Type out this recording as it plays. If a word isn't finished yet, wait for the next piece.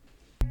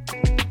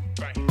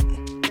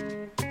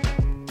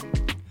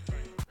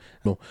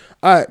No.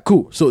 All right,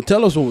 cool. So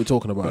tell us what we're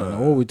talking about. Now.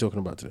 What are we talking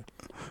about today?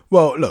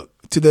 Well, look,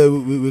 today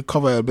we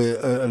cover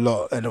a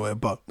lot anyway.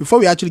 But before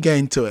we actually get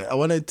into it, I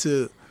wanted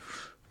to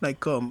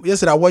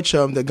yesterday I watched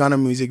the Ghana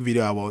Music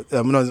Video Award.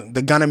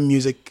 The Ghana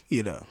Music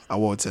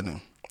Awards,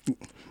 and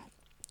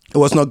it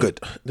was not good.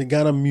 The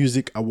Ghana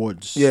Music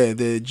Awards. Yeah,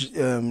 the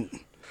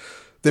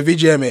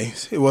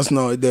VGMAs. It was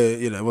not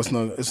it was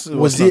not.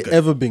 Was it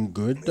ever been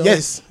good? Though?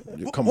 Yes.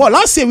 Come well, on.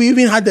 last year we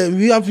even had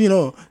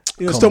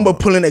Stonebwoy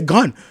pulling a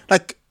gun.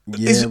 Like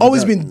it's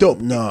always been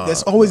dope. No,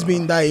 there's always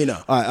been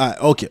that. All right.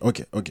 Okay.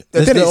 Wait.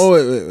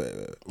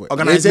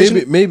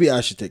 Organization. Maybe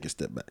I should take a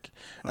step back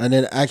and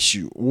then ask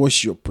you,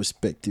 what's your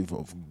perspective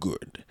of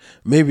good?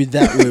 Maybe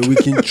that way we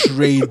can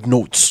trade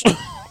notes.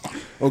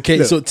 Okay,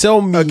 look, so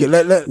tell me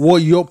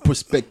what your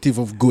perspective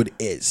of good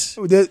is.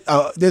 This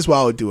is what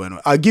I'll do.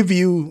 I'll give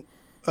you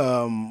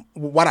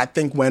what I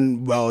think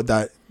went well on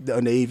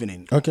the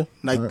evening. Okay.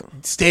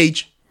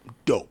 Stage,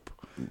 dope.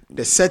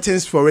 The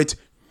settings for it,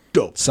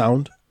 dope.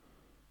 Sound.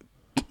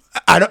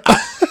 I don't.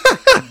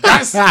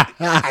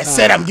 I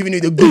said I'm giving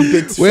you the good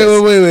bits.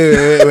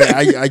 Wait.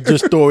 I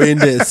just throw in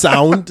there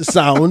sound,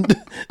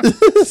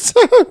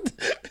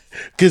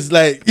 because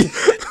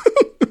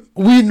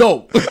we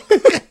know.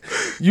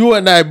 You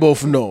and I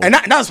both know, and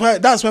that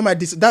was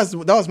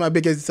my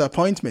biggest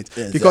disappointment.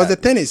 Exactly. Because the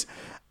thing is,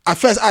 at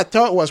first I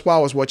thought it was what I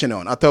was watching it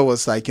on. I thought it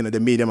was the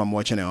medium I'm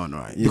watching it on,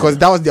 right? Yeah. Because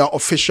that was their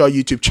official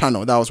YouTube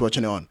channel that I was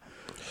watching it on.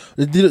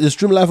 They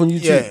stream live on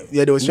YouTube.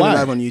 Yeah, they were streaming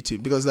live on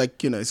YouTube because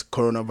it's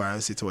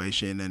coronavirus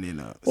situation and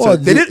so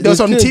there was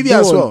on TV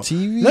as well.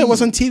 No, it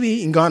was on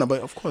TV in Ghana,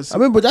 but of course. I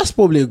mean, but that's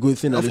probably a good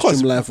thing that of they course,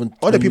 stream live on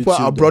other people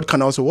YouTube, abroad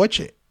can also watch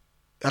it.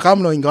 Like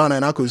I'm not in Ghana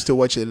and I could still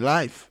watch it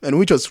live, and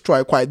which was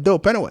quite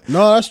dope anyway.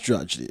 No, that's true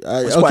actually.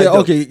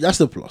 Okay, that's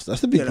the plus.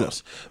 That's the big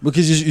plus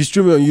because you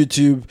stream it on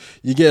YouTube,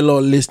 you get a lot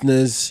of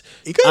listeners.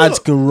 Ads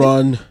can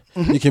run.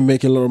 Mm-hmm. You can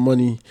make a lot of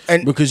money,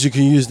 and because you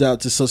can use that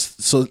to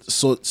solicitate.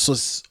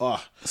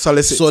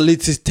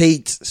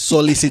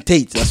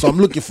 That's what I'm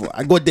looking for.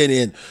 I got there in the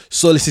end.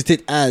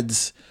 Solicitate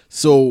ads.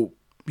 So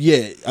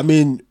yeah, I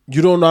mean,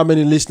 you don't know how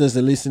many listeners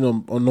are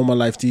listening on normal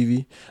live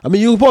TV. I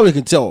mean, you probably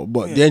can tell,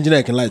 but the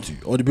engineer can lie to you,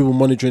 or the people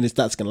monitoring the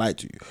stats can lie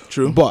to you.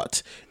 True.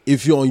 But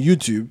if you're on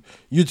YouTube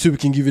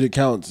can give you the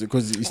counts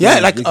because it's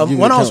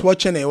when I was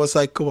watching it was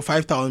like over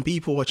 5,000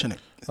 people watching it.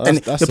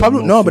 That's they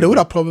probably but they would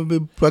have probably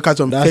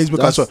broadcast on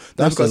Facebook as well.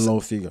 That's a low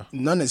figure.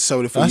 Not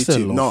necessarily for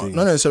YouTube. No,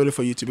 not necessarily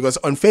for YouTube because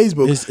on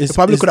Facebook they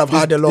probably could have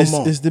had a lot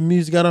more. It's the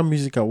Ghana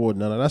Music Award.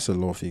 No, that's a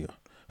low figure.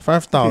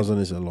 5,000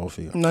 is a low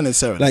figure. Not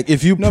necessarily. Like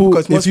if you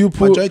put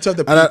majority of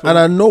the people, and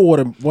I know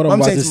what I'm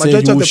about to say,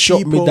 you will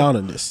shut me down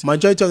on this.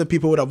 Majority of the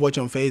people would have watched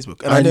on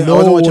Facebook. And I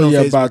know what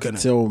you're about to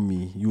tell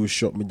me. You will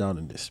shut me down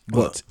on this.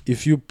 But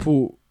if you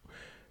put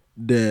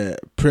the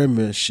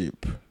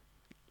Premiership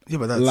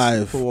but that's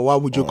live, well, why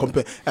would you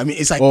compare? I mean,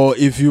 it's like, or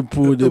if you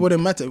put it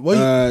wouldn't matter.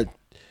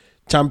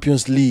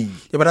 Champions League.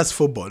 Yeah, but that's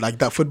football. Like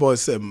that football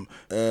is, and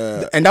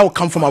that will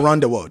come from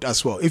around the world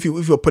as well. If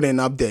you're putting it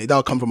up there, that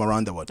will come from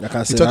around the world. Like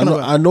I said,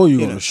 I know you're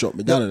gonna shut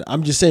me down.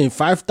 I'm just saying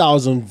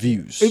 5,000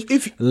 views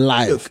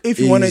live. If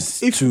you want it,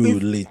 too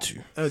late.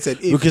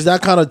 Because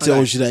that kind of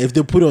tells you that if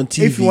they put it on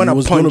TV, it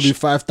was going to be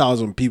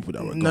 5,000 people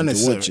that were going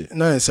to watch it.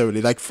 Not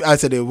necessarily. Like I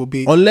said, it will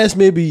be unless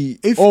maybe.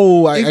 If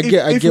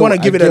you want to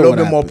give it a little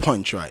bit more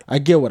punch, right? I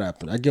get what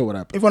happened. If you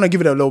want to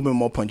give it a little bit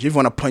more punch, if you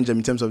want to punch them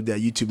in terms of their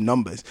YouTube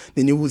numbers,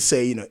 then you would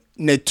say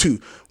Net 2,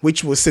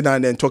 which will sit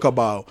down and talk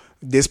about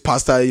this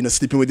pastor,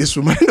 sleeping with this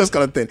woman, those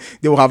kind of thing.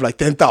 They will have like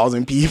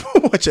 10,000 people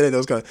watching it.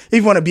 Those kind of.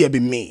 If you want to be a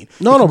bit mean,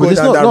 but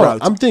it's not. No, route,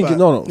 I'm thinking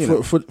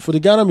for the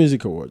Ghana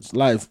Music Awards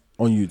live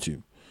on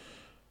YouTube.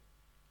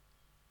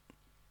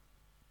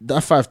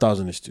 That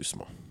 5,000 is too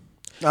small.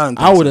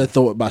 I would have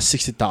thought about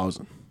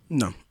 60,000.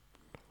 No,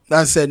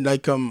 that said,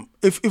 like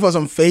if it was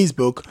on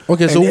Facebook,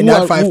 okay, so and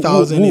that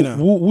 5,000,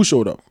 who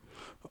showed up?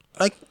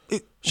 Like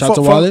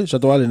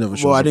Shatawale never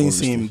showed up. Well, I didn't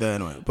see him there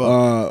anyway.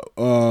 But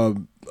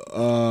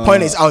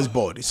point is, I was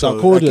bored.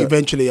 So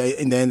eventually,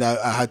 in the end,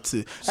 I had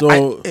to.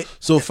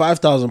 So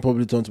 5,000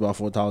 probably turned to about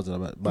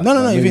 4,000.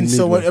 No. Even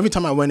so, every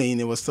time I went in,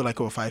 it was still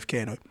like over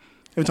 5K.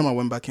 Every time I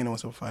went back in, it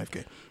was over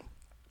 5K.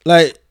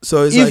 Like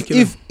so,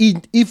 it's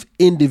if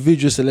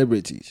individual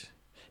celebrities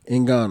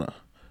in Ghana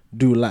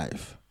do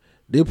live,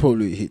 they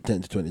probably hit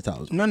 10 to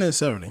 20,000. Not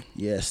necessarily.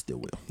 Yes, they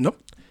will. Nope.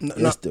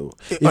 Yes, they will.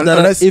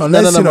 If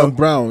Nana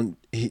Brown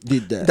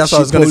did that, that's what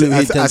I was going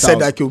to say. I said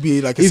that could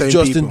be like if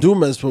Justin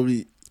Dumas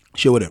probably.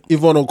 She wouldn't.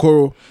 Yvonne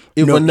Okoro,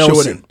 Yvonne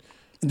Nelson,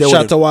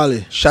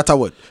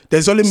 Shatawale.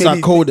 There's only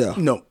maybe Sarkoda.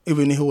 No,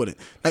 even he wouldn't.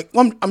 Like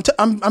I'm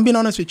being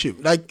honest with you.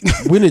 Like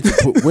we need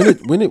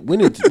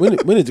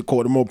to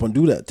call them up and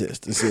do that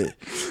test and say,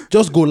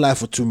 just go live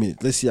for 2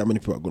 minutes. Let's see how many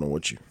people are going to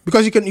watch you.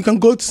 Because you can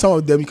go to some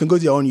of them. You can go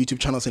to their own YouTube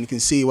channels and you can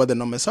see what the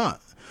numbers are.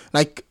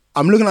 Like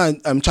I'm looking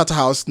at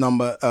Chatterhouse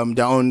number,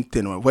 their own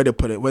thing where they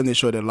put it when they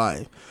show it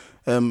live.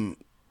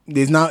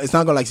 It's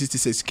now got like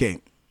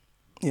 66K.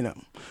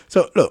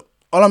 So look.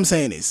 All I'm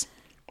saying is,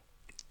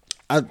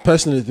 I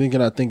personally think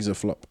it's a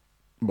flop,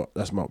 but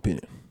that's my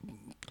opinion.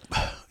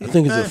 I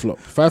think it's a flop.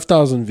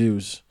 5,000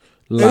 views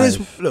It live.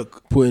 is.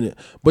 Look, Putting it,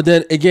 but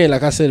then again,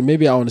 like I said,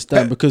 maybe I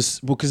understand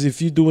because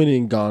if you're doing it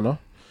in Ghana,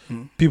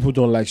 people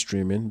don't like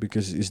streaming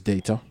because it's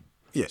data.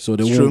 yeah. So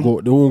they it's won't true.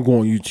 go. They won't go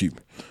on YouTube.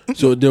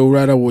 So they'll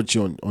rather watch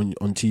you on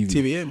TV.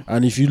 TVM.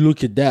 And if you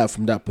look at that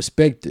from that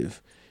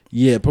perspective,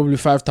 yeah, probably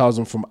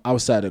 5,000 from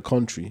outside the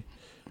country,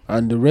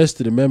 and the rest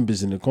of the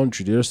members in the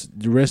country,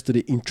 the rest of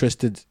the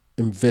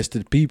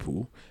invested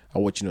people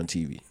are watching on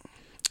TV.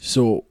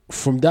 So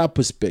from that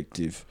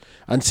perspective,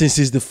 and since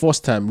it's the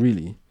first time,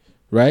 really,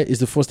 right? It's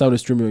the first time they're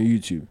streaming on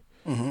YouTube.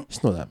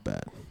 It's not that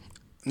bad.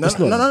 No, It's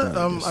not no, that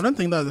no. bad, I don't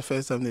think that's the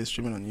first time they're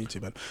streaming on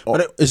YouTube. Man. Oh,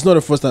 But it's not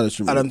the first time they're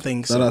streaming. I don't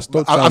think so. Nah, stop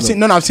But trying I've to- seen.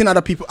 No, I've seen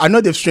other people. I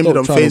know they've streamed it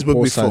on Stop trying to Facebook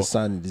pour before.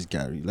 sand in this,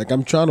 Gary. Like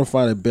I'm trying to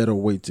find a better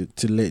way to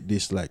lay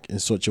this like in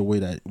such a way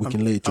that we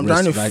can lay it to I'm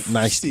rest trying to like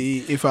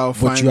nicely. see if I'll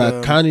But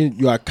find.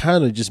 you are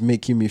kind of just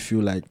making me feel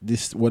like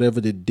this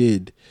whatever they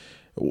did,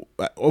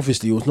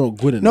 obviously it was not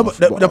good enough.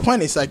 No, but the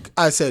point is, like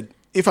I said,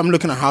 if I'm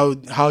looking at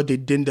how they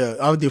did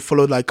how they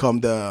followed like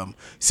the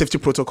safety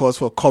protocols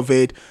for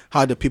COVID,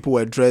 how the people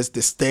were dressed,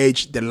 the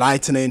stage, the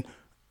lighting,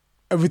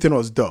 everything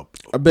was dope.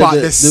 I bet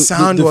But the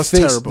sound was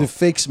fakes, terrible. The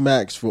fake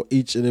smacks for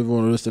each and every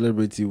one of those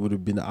celebrity would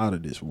have been out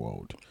of this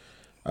world.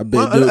 I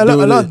bet Well,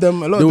 a lot of them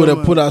they would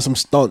have put out some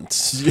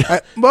stunts.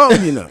 Well,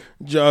 you know,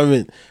 Do you know what I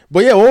mean?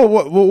 But yeah,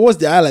 what's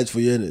the highlights for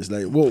you in this?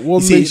 Like what you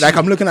see, makes like you,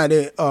 I'm looking at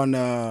it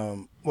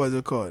on what's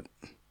it called?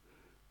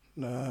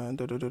 I'm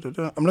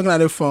looking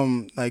at it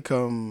from like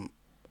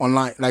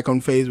online, like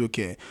on Facebook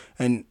here,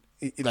 and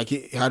like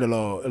it had a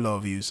lot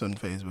of views on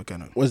Facebook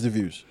and what's the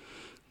views?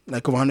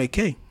 like over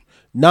 100K.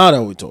 Now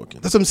that we're talking.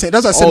 That's what I'm saying.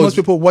 That's why I said most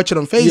people watch it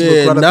on Facebook.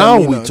 Yeah, rather now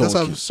than, you we're know, that's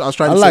talking. what I was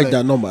trying I to like say.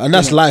 that number, and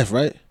that's live,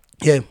 right?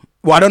 Yeah.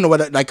 Well, I don't know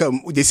whether like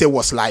they say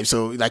was live,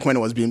 so like when it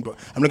was being.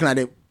 I'm looking at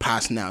it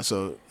past now,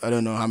 so I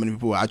don't know how many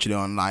people were actually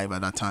on live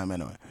at that time.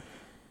 Anyway,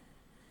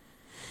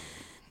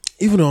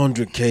 Even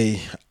 100K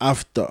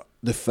after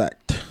the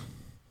fact.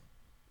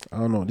 I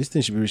don't know. This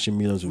thing should be reaching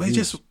millions of but it's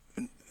views. just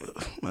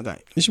my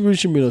guy. It should be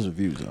reaching millions of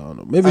views. I don't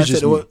know. Maybe I it's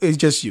just said me. it's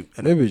just you.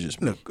 Maybe it's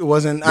just me. Look, it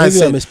wasn't. Maybe I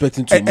said, I'm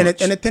expecting too and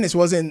much. And the thing is,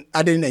 wasn't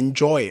I didn't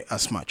enjoy it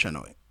as much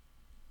anyway.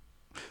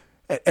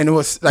 And it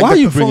was like Why the are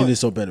you bringing performance-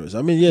 this up, anyways?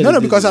 I mean, yeah. No, they-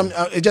 because I'm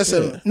it just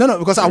no,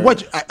 because I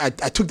watch. I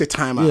took the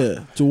time out yeah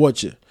to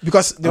watch it.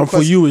 because And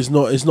for you, it's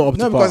not up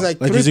No, to because par.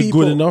 like Like, three is it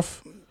people- good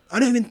enough? I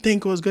don't even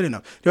think it was good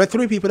enough. There were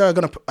 3 people that were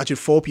gonna, actually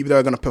 4 people that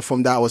were gonna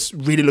perform that I was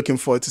really looking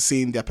forward to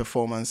seeing their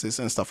performances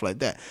and stuff like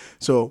that.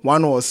 So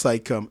one was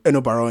like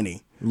Eno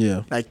Baroni.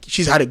 Yeah. Like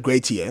she's had a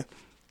great year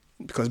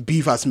because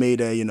Beef has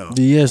made her, you know.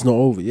 The year's not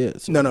over yet.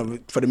 So. No,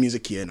 for the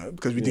music year, no,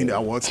 because we're doing the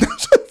awards now.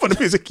 So for the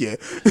music year,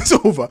 it's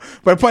over.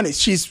 But the point is,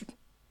 she's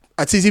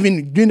at least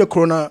even during the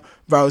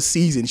coronavirus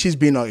season, she's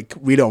been like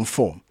really on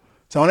form.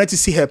 So I wanted to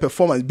see her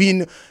performance,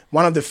 being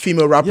one of the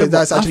female rappers Yeah, but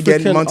that's actually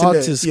African getting mounted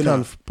artists there. You know,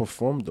 can't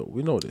perform though.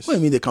 We know this. what do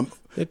you mean they can't?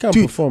 They can't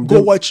Dude, perform. Go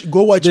They- watch.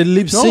 they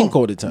lip sync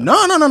all the time.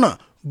 No.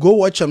 Go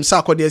watch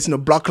Sarko Diaz in the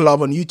Black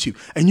Love on YouTube,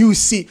 and you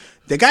see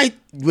the guy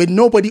with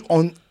nobody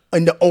on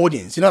in the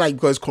audience. You know, like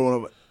because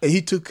Corona, and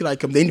he took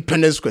like the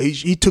Independence Square.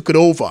 He took it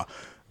over.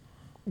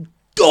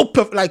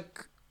 Dope,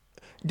 like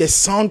the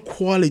sound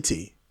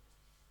quality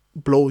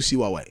blows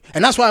you away,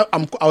 and that's why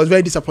I was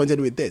very disappointed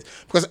with this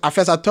because at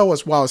first I thought it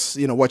was while I was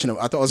watching it.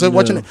 I thought I was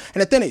watching it,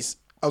 and the thing is,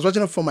 I was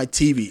watching it from my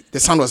TV. The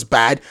sound was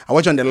bad. I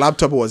watched on the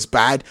laptop. It was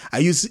bad. I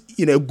used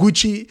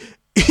Gucci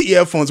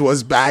earphones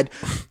was bad.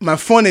 My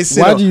phone is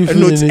Why do you a feel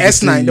Note the need to S9.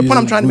 say The point I'm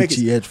using trying to make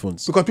Gucci is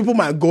headphones? because people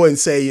might go and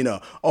say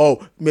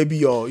oh maybe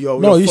your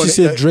No, you phone should is-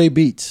 say Dre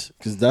Beats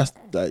because that's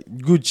like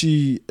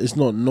Gucci is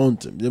not known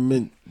to them. They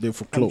mean they're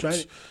for I'm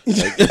clothes.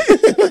 trying-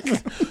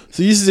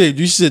 So you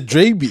should say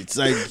Dre Beats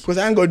like because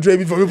I ain't got Dre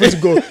Beat for people to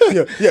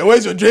go. Yeah,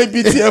 where's your Dre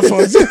Beat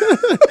earphones?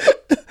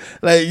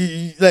 like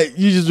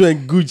you just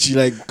went Gucci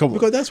like come on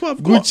Because that's what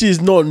I've got. Gucci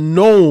is not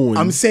known.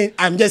 I'm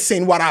just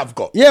saying what I've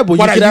got. Yeah, but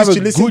what you I could have a used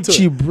to listen to.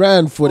 Gucci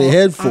brand for the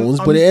headphones,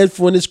 but the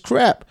headphone is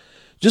crap.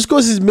 Just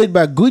because it's made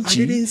by I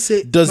Gucci didn't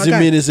say doesn't my guy,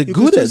 mean it's a you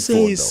good could still say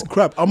headphone. it's Though.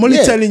 crap. I'm only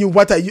Yeah. telling you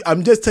what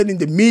I'm just telling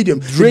the medium.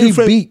 the Dre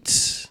different-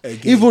 Beats, Again.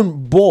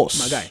 even Boss,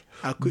 My guy,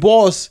 I could-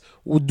 Boss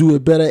would do a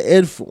better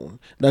headphone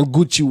than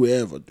Gucci will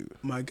ever do.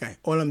 My guy,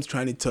 all I'm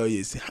trying to tell you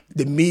is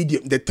the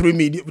medium,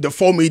 the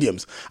 4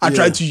 mediums I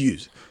tried to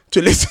use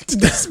to listen to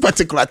this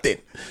particular thing.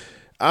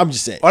 I'm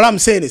just saying. All I'm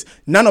saying is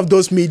none of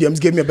those mediums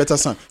gave me a better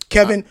sound.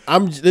 Kevin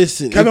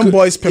Listen. Kevin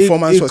Boy's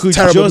performance was could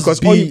terrible just because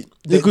be,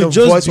 the it could voice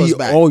just was be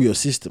bad. all your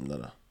system,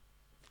 Nana.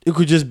 It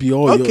could just be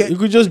all Okay. your. It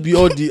could just be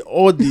all the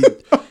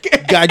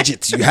Okay.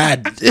 gadgets you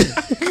had.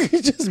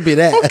 It could just be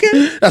that.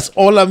 Okay. That's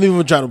all I'm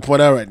even trying to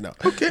point out right now.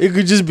 Okay. It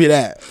could just be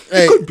that.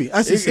 It could be.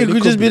 As you It, said, it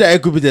could just be that.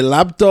 It could be the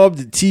laptop,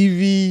 the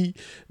TV,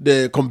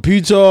 the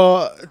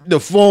computer, the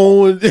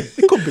phone.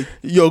 It could be.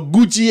 Your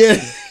Gucci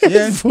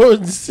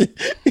headphones.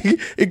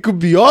 It could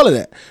be all of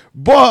that.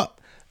 But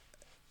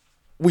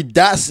with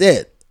that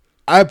said,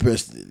 I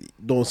personally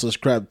don't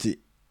subscribe to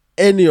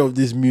any of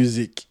this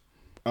music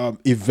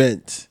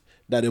events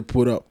that they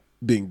put up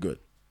being good.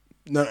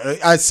 No,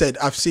 I said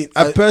I've seen.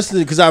 I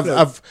personally, because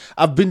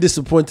I've been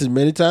disappointed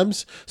many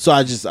times, so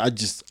I just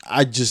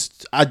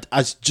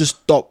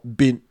stopped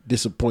being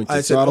disappointed. I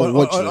said So I don't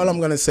watch it. all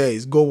I'm gonna say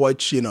is go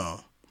watch,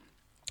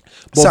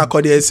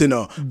 Sarkodie's,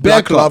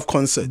 Black Love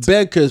concert.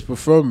 Becca's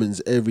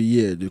performance every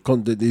year, the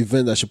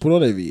event that she put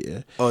on every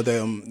year. Or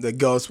the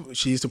girls,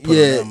 she used to put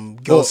on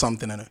girls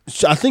something in it.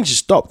 I think she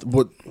stopped,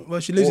 but Well,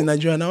 she lives in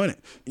Nigeria now, innit?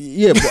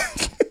 yeah,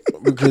 but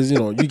because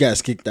you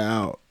guys kicked her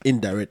out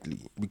indirectly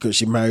because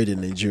she married a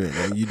Nigerian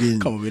and you didn't.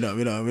 Come on,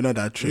 we're not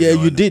that true. Yeah,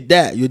 you did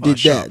that. You did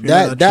sharp.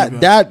 that.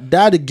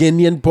 That the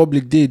Ghanaian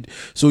public did.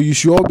 So you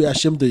should all be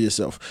ashamed of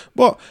yourself.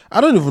 But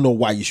I don't even know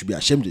why you should be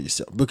ashamed of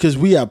yourself because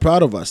we are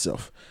proud of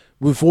ourselves.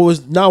 We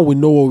know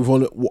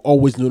what we've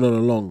always known all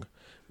along.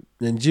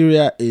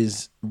 Nigeria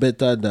is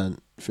better than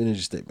finish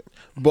the statement.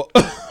 But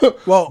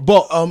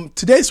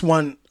today's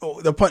one,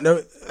 the point,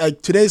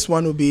 today's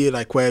one will be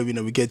like where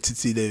we get to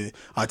see the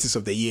artist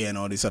of the year and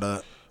all these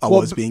other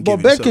awards being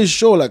given. But Becca's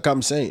show, like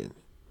I'm saying,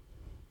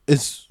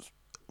 it's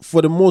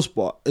for the most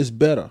part it's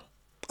better.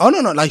 Oh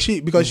no,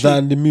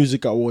 than the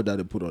music award that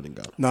they put on in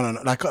Ghana.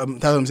 No, like that's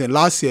what I'm saying.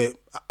 Last year,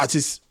 I'm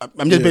just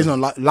based on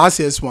last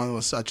year's one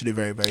was actually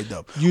very, very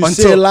dope.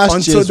 Say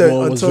last year's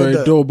one was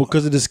very dope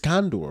because of the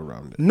scandal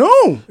around it.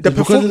 No, the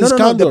performance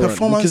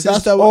because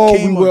that's all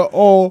we were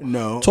all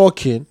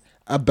talking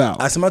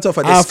about. As a matter of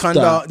fact, the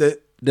scandal,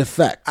 the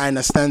fact. I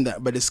understand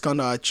that, but the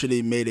scandal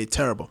actually made it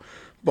terrible.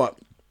 But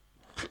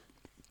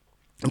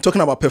I'm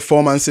talking about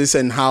performances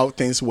and how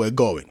things were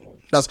going.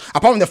 That's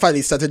apart from the fact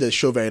they started the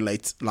show very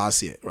late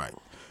last year, right?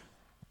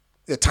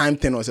 The time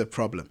thing was a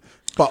problem.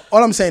 But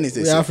all I'm saying is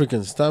this. We're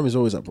Africans. Time is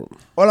always a problem.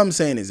 All I'm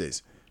saying is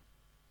this.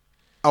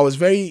 I was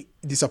very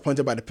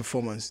disappointed by the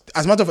performance.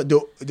 As a matter of fact,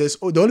 the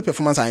only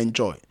performance I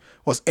enjoyed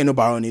was Eno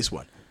Baroni's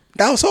one.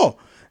 That was all.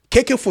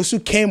 KK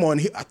Fosu came on.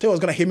 I thought he was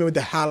going to hit me with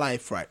the high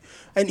life, right?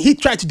 And he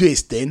tried to do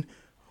his thing.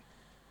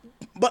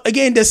 But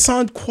again, the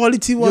sound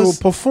quality was... They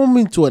were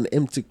performing to an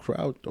empty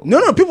crowd, though.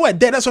 No, people were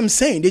there. That's what I'm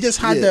saying. They just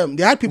had them.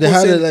 They had people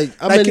saying...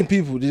 How many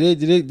people?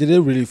 Did they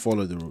really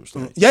follow the rules?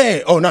 Though?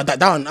 Yeah. Oh, no, that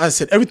one. I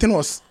said, everything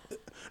was...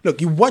 Look,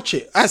 you watch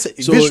it. I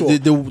said, so visual.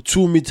 The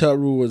 2 meter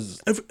rule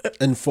was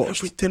enforced.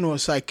 Everything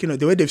was like,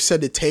 the way they've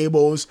set the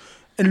tables,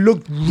 it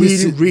looked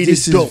really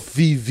dope.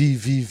 This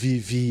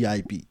is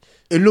VIP.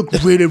 It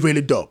looked really,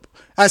 really dope.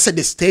 I said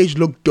the stage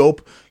looked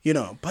dope,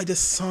 but the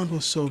sound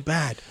was so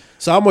bad.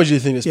 So how much do you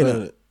think they spent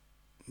on it?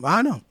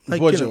 I don't know.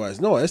 Like,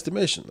 budget-wise, no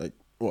estimation. Like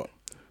what?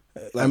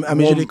 Like I'm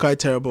usually quite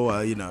terrible,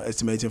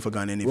 estimating for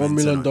Ghanaian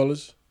events. $1 million?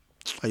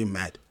 Are you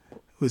mad?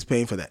 Who's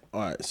paying for that?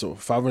 All right, so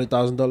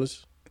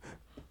 $500,000.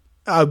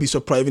 I'll be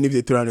surprised even if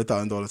they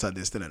 $300,000 at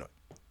this thing.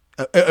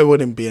 It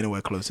wouldn't be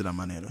anywhere close to that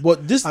money.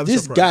 But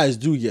these guys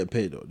do get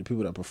paid though. The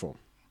people that perform,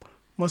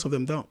 most of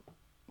them don't,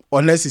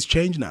 unless it's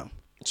changed now.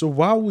 So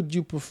why would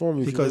you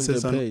perform? Because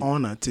it's an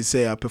honor to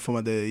say I perform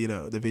at the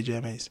the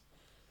VGMAs.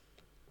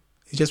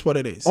 It's just what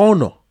it is.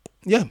 Honor.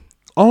 Yeah.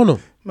 Honor.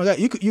 My God,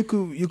 you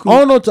could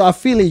honor to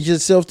affiliate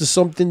yourself to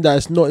something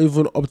that's not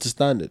even up to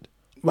standard.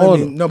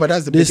 No, but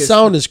that's the biggest. The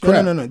sound is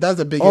crap. No. That's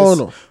the biggest.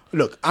 Honor.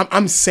 Look,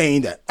 I'm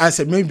saying that. I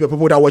said maybe the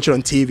people that watch it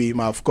on TV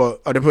might have got,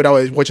 or the people that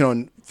was watching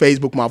on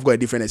Facebook might have got a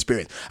different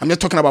experience. I'm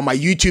just talking about my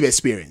YouTube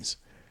experience.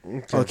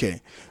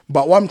 Okay.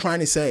 But what I'm trying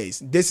to say is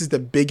this is the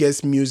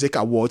biggest music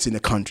awards in the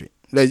country.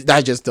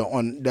 That's just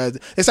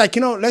it's like,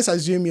 let's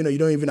assume, you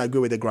don't even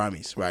agree with the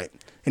Grammys, right?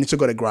 And you still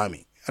got a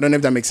Grammy. I don't know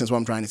if that makes sense what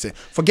I'm trying to say.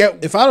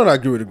 If I don't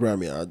agree with the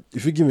Grammy,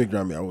 if you give me a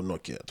Grammy, I will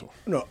not care at all.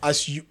 No, let's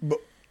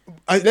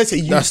say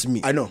you. That's me.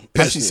 I know.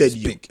 As you said,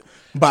 you.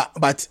 But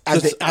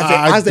as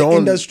the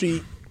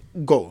industry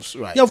goes,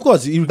 right? Yeah, of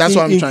course. That's what I'm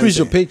trying to say. Increase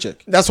your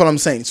paycheck. That's what I'm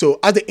saying. So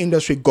as the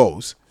industry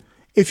goes,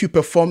 if you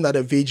performed at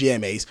the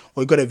VGMAs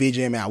or you got a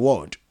VGMA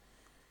award,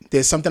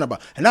 there's something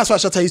about, and that's why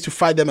Shatta used to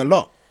fight them a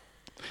lot,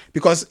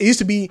 because it used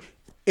to be.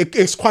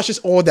 It squashes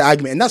all the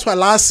argument. And that's why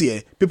last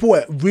year, people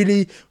were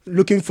really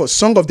looking for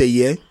Song of the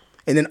Year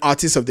and then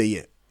Artist of the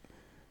Year.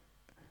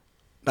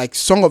 Like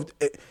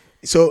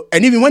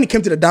and even when it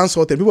came to the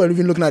dancehall thing, people were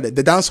even looking at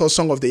the dancehall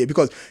Song of the Year,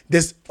 because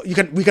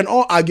we can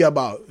all argue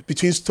about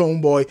between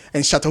Stonebwoy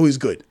and Shatta who is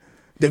good.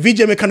 The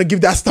VGMA kind of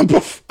give that stamp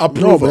of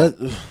approval.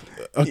 No,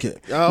 okay.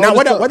 Now,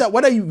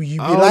 whether you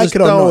like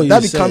it or not,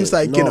 that becomes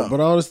like,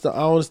 But I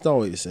understand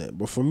what you're saying.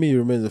 But for me, it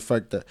remains the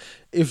fact that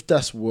if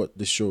that's what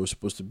the show is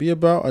supposed to be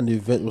about and the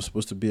event was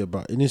supposed to be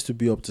about, it needs to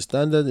be up to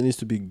standard. It needs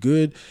to be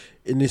good.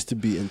 It needs to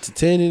be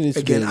entertaining. It needs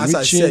to be enriching. As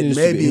I said,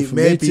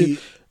 maybe.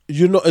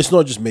 It's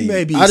not just me.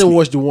 Maybe I didn't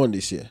watch the one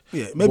this year.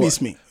 Yeah, maybe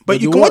it's me. But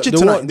you can watch it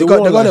tonight. They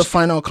got a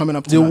final coming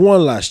up tonight. They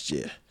won last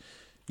year.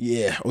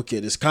 Yeah,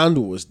 okay, the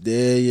scandal was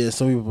there. Yeah,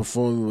 some people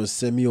performed. It was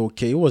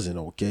semi-okay. It wasn't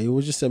okay. It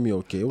was just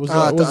semi-okay. It was,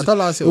 I thought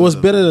last year it was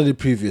better than the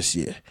previous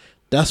year.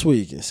 That's what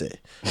you can say.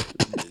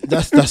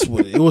 That's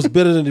what it was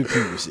better than the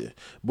previous year.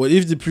 But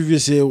if the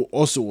previous year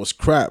also was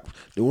crap,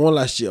 the one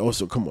last year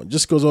also, come on,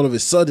 just because all of a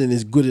sudden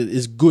it's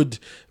good,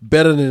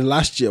 better than the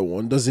last year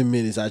one, doesn't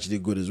mean it's actually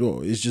good as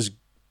well. It's just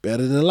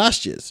better than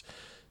last year's.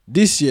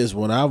 This year's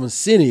one, I haven't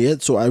seen it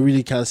yet, so I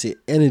really can't say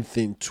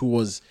anything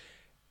towards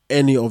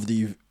any of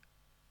the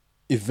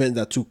event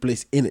that took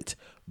place in it.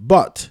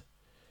 But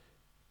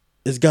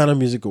it's Ghana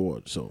Music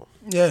Award, so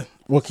Yeah.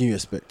 what can you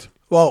expect?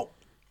 Well,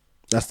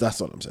 That's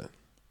all I'm saying.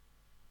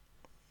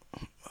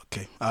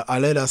 okay. I'll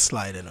let that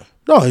slide, you know.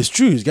 No, it's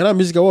true. It's Ghana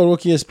Music Award.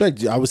 What can you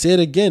expect? I would say it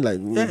again. Like,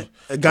 Yeah.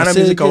 I'll Ghana say it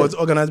Music again. Awards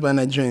organized by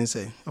Nigerians.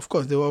 Say, of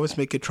course, they will always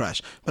make it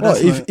trash. But Well,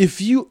 that's not,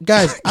 if you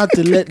guys had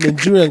to let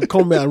Nigerian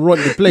come and run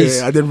the place,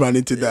 yeah, I didn't run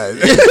into that.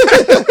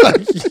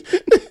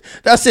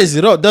 that says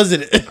it all,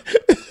 doesn't it?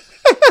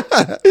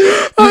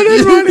 I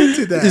didn't run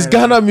into that. It's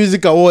Ghana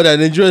Music Award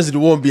and Nigerians is the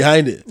one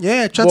behind it.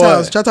 Yeah,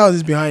 Boy, Charterhouse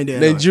is behind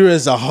there.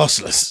 Nigerians are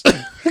hustlers.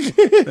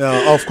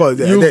 Yeah, of course.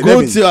 You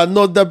go to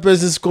another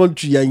person's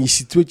country and you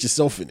situate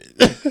yourself in it.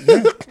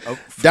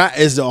 That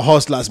is the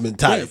hustler's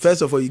mentality. Yeah,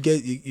 first of all, you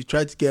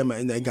try to get a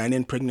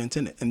Ghanaian pregnant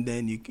in it, and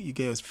then you get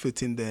your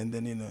foot in there, and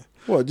then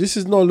Well, this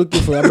is not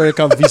looking for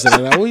American visa.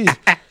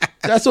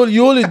 That's all.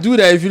 You only do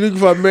that if you're looking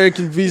for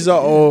American visa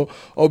or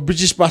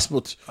British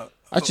passport.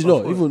 Actually,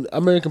 no, even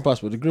American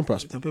passport, the green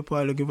passport. Some people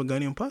are looking for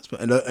Ghanaian passport,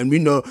 and we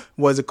know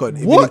what's it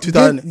called? What?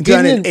 Even in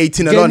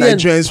 2018, a lot of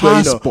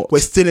Nigerians were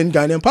still in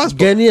Ghanaian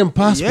passport. Ghanaian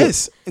passport.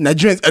 Yes, a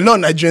lot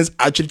of Nigerians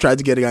actually tried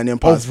to get a Ghanaian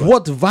Of passport.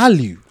 what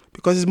value?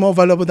 Because it's more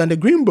valuable than the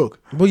Green Book.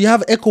 But you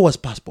have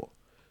ECOWAS passport.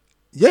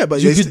 Yeah, but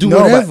You there's- could do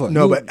no, whatever. But,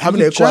 no, You- but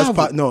having you an could ECOWAS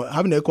travel.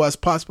 having an ECOWAS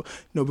passport,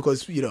 no,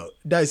 because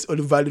that is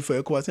only valid for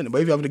ECOWAS. Innit?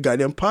 But if you have the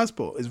Ghanaian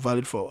passport, it's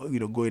valid for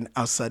going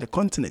outside the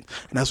continent,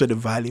 and that's where the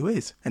value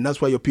is, and that's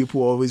why your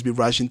people will always be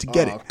rushing to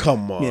get it.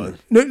 Come on. You know?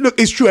 No, look,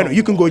 it's true.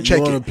 You can go check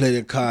You want it. to play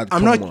the card?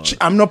 I'm Come not. on.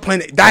 I'm not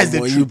playing it. That's the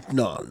Come on, truth.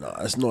 No,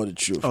 it's not the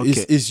truth.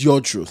 Okay. It's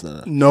your truth.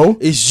 No. No,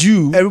 It's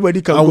you.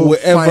 Everybody can and go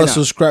whoever find out.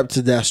 subscribe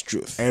to that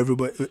truth.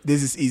 everybody.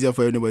 This is easier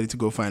for anybody to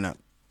go find out.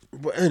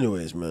 But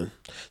anyways, man.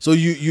 So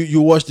you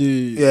watched the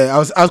Yeah, I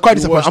was quite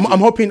disappointed. watched I'm it.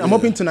 hoping. I'm Yeah.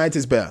 hoping tonight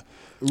is better.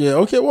 Yeah.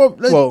 Okay. Well,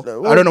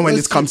 I don't know when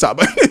this comes out,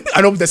 but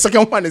I know the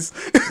second one is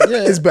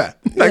Yeah. is better.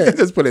 Yeah.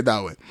 Let's put it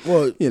that way.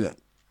 Well, You know.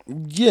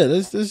 yeah.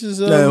 This is.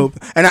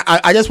 And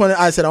I just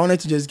wanted. I said I wanted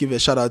to just give a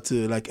shout out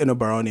to like Eno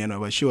Baroni,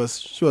 but she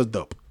was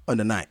dope on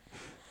the night.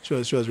 She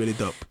was really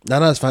dope.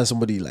 Nana's find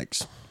somebody he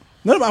likes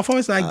None of my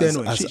performance like that.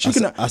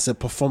 Anyway. as a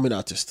performing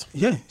artist.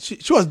 Yeah, she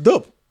was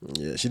dope.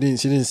 Yeah, she didn't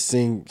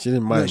sing. She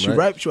didn't mime.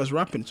 right? She was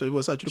rapping, so it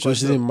was actually So quite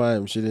she dope. didn't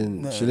mime. She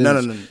didn't. No. She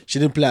didn't. She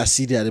didn't play a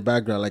CD at the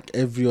background like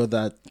every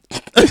other.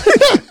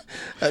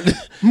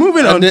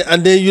 Moving on.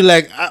 And then you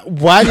like,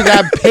 why did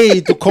I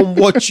pay to come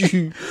watch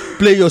you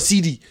play your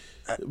CD?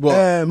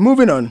 But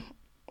Moving on.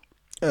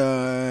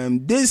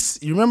 This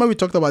you remember we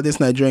talked about this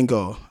Nigerian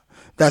girl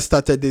that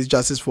started this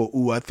Justice for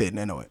Uwa thing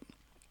anyway,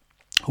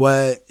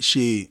 where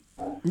she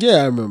yeah,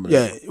 I remember.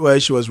 that. where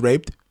she was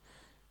raped,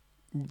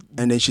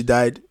 and then she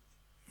died,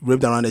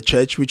 raped around the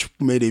church, which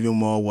made it even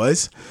more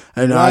worse.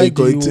 And Why I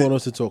do you go want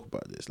us to talk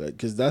about this? Like,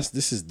 because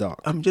this is dark.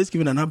 I'm just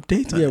giving an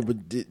update. Yeah,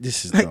 but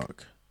this is Like,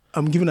 dark.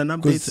 I'm giving an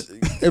update.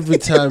 Because every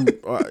time,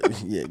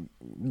 yeah,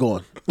 go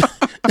on.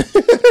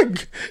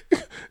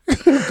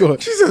 Go on.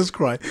 Jesus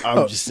Christ!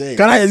 I'm just saying.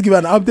 Can I just give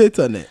an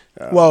update on it?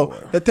 Well, boy.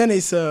 the thing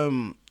is,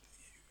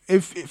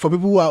 if for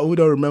people who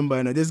don't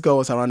remember, this girl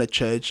was around the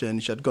church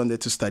and she had gone there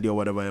to study or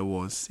whatever it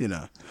was,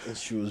 And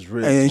she was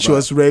raped. and she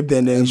was raped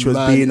and then a she was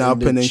man beaten in up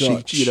the and then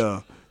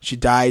church. she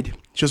died.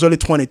 She was only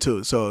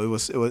 22, so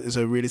it's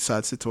a really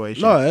sad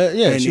situation. No,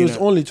 yeah, And, she was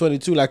only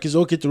 22. Like, it's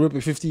okay to rape a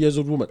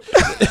 50-years-old woman.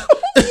 What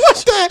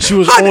the- She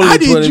was how only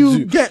did 22.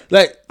 you get?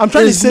 Like, I'm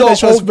trying to it's say not that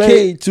she was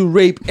okay to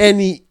rape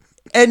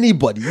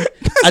anybody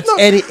at not-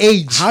 any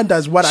age. How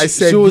does what I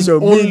said She was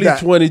mean only that?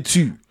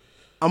 22.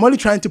 I'm only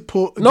trying to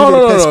put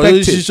No.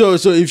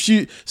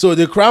 perspective. So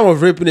the crime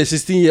of raping a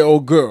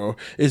 16-year-old girl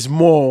is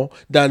more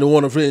than the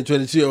one of raping a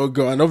 22-year-old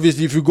girl. And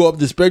obviously, if you go up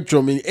the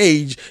spectrum in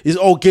age, it's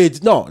okay.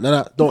 No,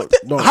 don't.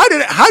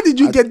 How did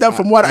you get that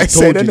from what I told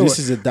said? you, Anyway? this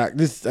is a dark.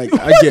 This like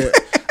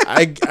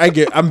I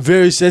get. I'm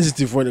very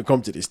sensitive when it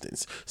comes to these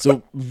things.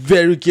 So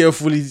very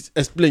carefully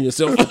explain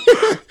yourself.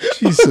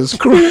 Jesus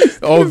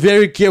Christ! Or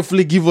very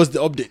carefully give us the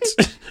updates.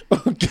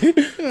 Okay.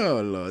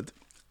 Oh Lord.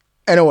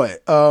 Anyway,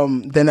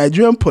 the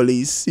Nigerian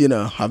police,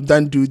 have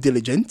done due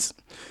diligence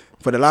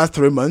for the last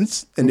 3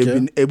 months, and they've Okay.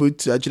 been able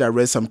to actually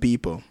arrest some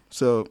people.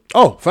 So,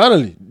 Oh,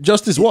 finally,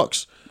 justice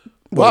works.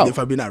 well, Wow. if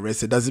I've been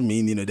arrested, doesn't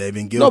mean they've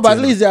been guilty. No, but at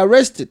least they're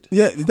arrested.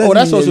 Yeah, it doesn't Oh,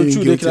 that's mean also they're true.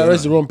 They guilty can or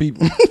arrest not. the wrong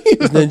people.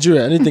 It's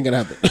Nigeria. Anything can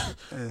happen.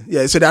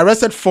 Yeah, so they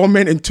arrested 4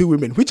 men and 2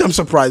 women, which I'm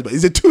surprised by.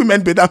 Is it 2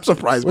 men? But I'm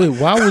surprised by. Wait,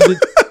 why was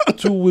it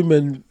 2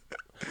 women?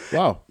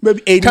 Wow.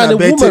 Maybe 8 Can a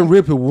abetting. woman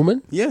rape a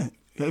woman? Yeah,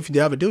 if they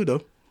have a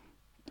dildo.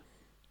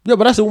 Yeah,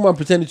 but that's a woman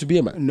pretending to be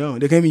a man. No,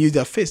 they can't even use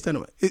their fist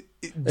anyway.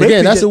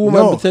 Again, that's a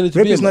woman pretending to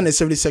rape be a is not man.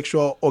 necessarily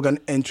sexual organ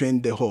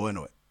entering the hole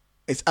anyway.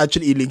 It's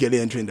actually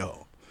illegally entering the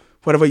hole.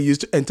 Whatever you use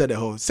to enter the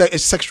hole,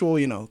 it's sexual.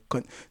 I don't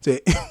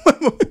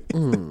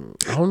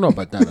know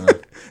about that. Huh?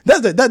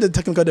 That's the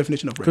technical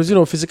definition of rape. Because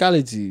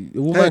physicality,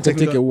 a woman Yeah, can take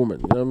technical. a woman.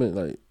 You know what I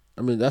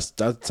mean? Like,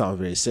 that sounds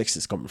very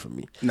sexist coming from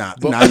me. Now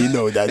But- you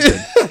know that.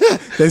 Then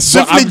But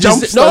swiftly I'm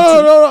jump. just,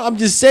 no. I'm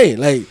just saying,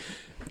 like,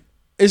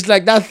 it's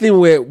like that thing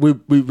where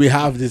we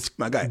have this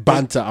My guy.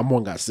 banter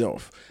among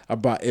ourselves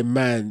about a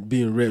man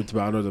being raped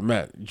by another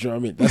man. Do you know what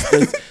I mean?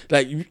 That's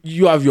like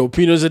you have your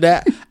opinions of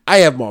that. I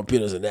have my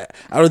opinions of that.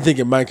 I don't think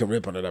a man can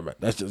rape another man.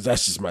 That's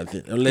just my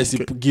thing. Unless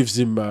it gives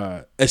him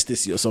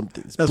ecstasy or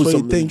something. That's what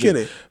you think,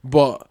 innit?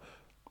 But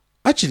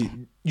actually,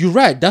 you're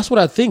right. That's what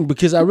I think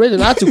because I read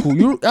an article.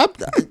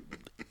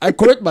 I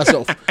correct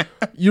myself.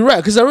 You're right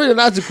because I read an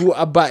article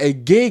about a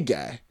gay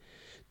guy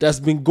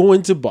that's been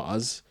going to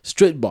bars,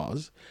 straight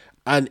bars,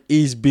 and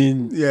he's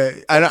been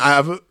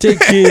I've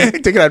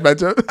taking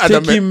advantage,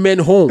 taking men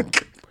home,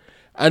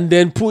 and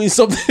then putting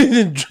something in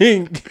the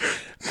drink,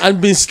 and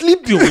been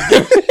sleeping with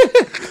them.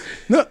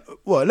 No,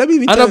 well, let me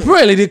even And tell you,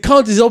 apparently the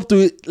count is up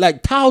to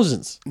like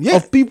thousands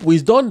of people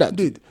he's done that.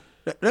 dude.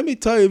 Let me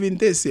tell you even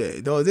this.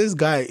 Yeah, there was this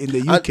guy in the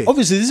UK. And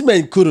obviously, this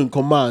man couldn't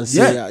come out and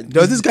say,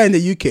 There was this guy in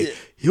the UK. Yeah.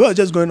 He was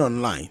just going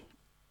online,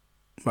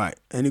 right?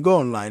 And he go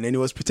online and he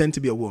was pretending to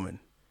be a woman.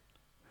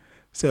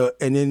 So,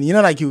 and then, you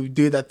know, like you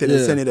do that thing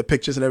and send you the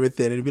pictures and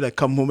everything, and it'd be like,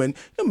 come home, and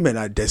men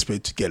are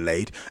desperate to get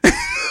laid.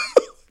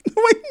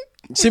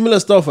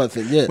 Similar stuff, I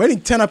think, yeah. When he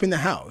turn up in the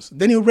house,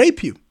 then he'll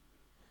rape you.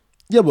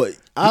 Yeah, but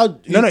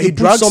he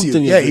drugs you.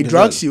 Yeah, he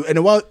drugs you.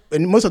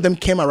 And most of them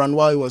came around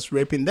while he was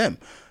raping them.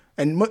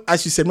 And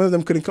as you said, most of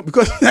them couldn't come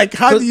because, like,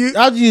 how do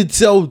you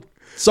tell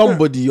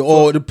somebody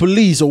or the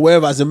police or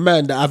wherever as a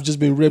man that I've just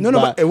been raped by?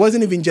 No, but it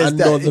wasn't even just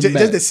that.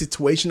 Just the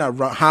situation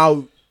around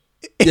how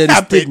it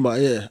happened. The stigma,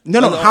 yeah.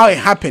 No, how it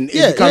happened.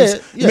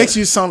 It makes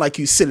you sound like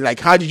you silly. Like,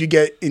 how did you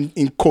get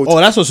in quote? Oh,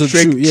 that's also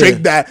true. Yeah.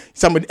 Trick that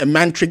a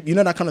man tricked, you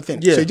know, that kind of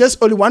thing. Yeah. So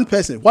just only one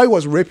person. While he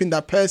was raping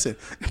that person,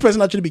 the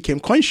person actually became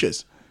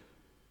conscious.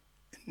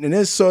 And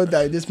they saw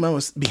that this man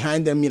was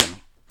behind them, you know,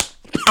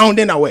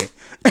 pounding away.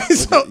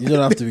 So, you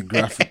don't have to be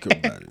graphic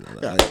about it.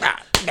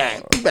 You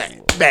know,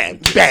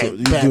 bang. So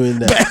you're doing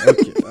that.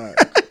 Okay, all right.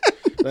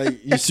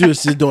 Like, you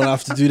seriously don't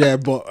have to do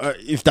that, but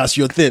if that's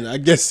your thing, I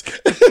guess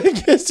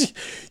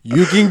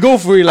you can go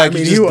for it. Like,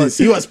 he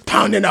was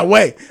pounding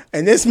away,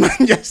 and this man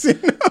just. You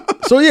know.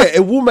 So yeah,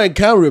 a woman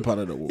can rape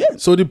another woman. Yeah.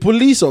 So the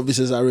police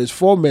officers arrest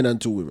 4 men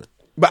and 2 women.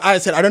 But I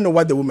said I don't know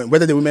whether the women were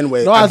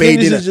obeying.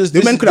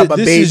 The women could have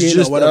obeyed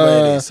or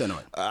whatever it is.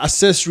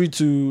 Accessory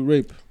to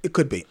rape. It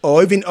could be,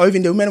 or even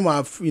the women will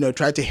have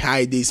tried to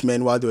hide these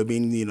men while they were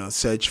being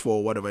searched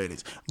for whatever it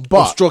is.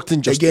 But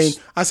obstructing justice.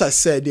 Again, as I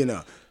said,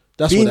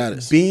 that's what that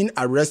is. Being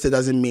arrested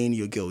doesn't mean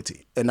you're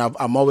guilty, and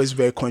I'm always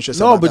very conscious.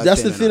 No, about but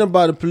that's the thing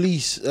about the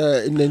police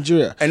in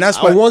Nigeria. And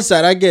that's why on one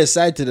side I get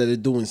excited that they're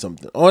doing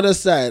something. On the other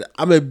side,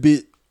 I'm a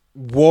bit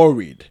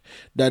worried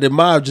that they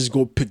might have just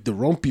go pick the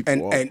wrong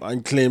people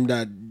and claim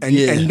that.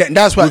 And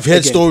that's why we've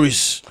heard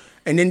stories.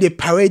 And then they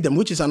parade them,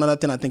 which is another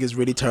thing I think is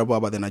really terrible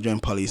about the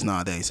Nigerian police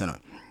nowadays.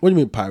 What do you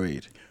mean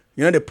parade?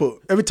 They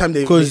put every time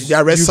they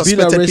arrest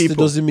suspected people.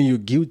 Doesn't mean you're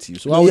guilty.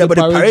 So but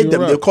they parade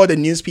them. They call the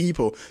news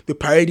people. They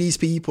parade these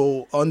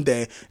people on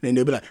there, and then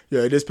they'll be like,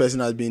 "Yeah, this person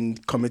has been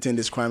committing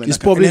this crime." It's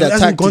probably that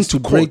tactics to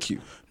break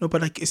you. No,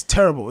 but like it's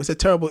terrible. It's a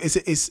terrible.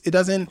 It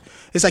doesn't.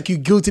 It's like you're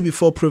guilty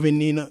before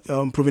proving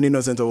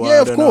innocent or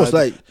whatever. Yeah, of course.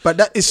 But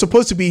that is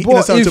supposed to be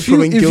innocent until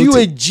proven guilty. If you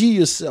a G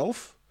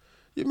yourself,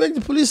 you make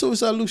the police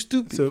officer look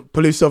stupid. So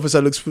police officer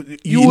looks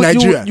in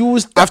Nigeria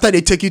after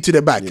they take you to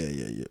the back.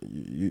 Yeah.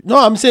 No,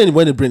 I'm saying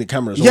when they bring the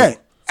cameras. Yeah,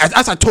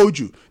 as I told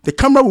you, the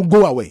camera will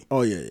go away.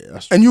 Oh yeah.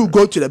 That's true. And you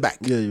go to the back.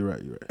 Yeah, you're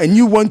right. And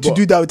you want to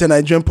do that with a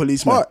Nigerian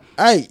policeman?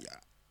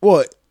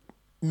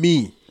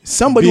 Me?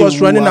 Somebody was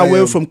running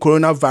away from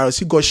coronavirus.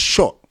 He got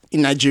shot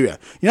in Nigeria.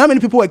 You know how many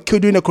people were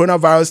killed during the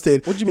coronavirus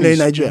thing? What do you mean in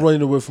Nigeria?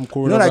 Running away from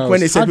coronavirus? Like when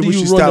they said people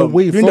should start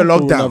during the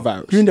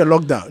lockdown. During the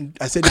lockdown,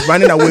 I said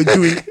running away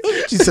during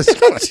Jesus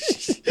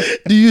Christ.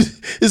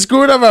 Is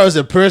coronavirus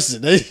a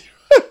person?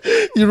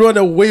 You run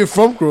away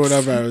from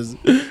coronavirus.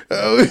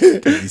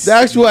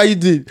 That's what you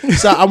did.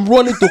 So I'm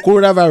running to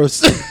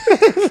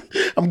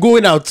coronavirus. I'm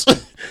going out.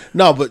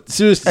 No, but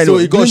seriously, anyway,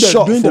 so he got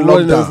shot for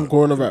running away from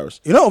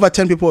coronavirus. You know, over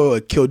 10 people were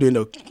killed during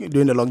the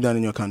lockdown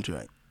in your country,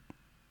 right?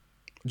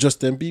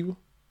 Just 10 people?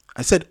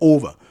 I said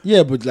over.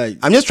 Yeah, but like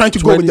I'm just trying to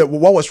 20, go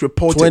with what was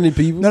reported. 20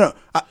 people? No.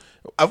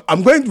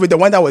 I'm going with the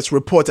one that was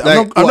reported.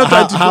 Like, I'm not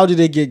trying to. How did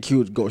they get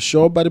killed? Got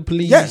shot by the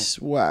police? Yes.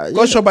 Wow.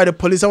 Got shot by the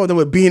police. Some of them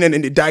were beaten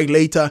and they died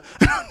later.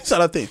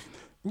 Sort of thing.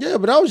 Yeah,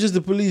 but that was just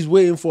the police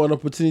waiting for an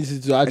opportunity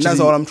to actually. And that's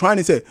all I'm trying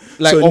to say.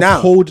 Like, so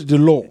uphold the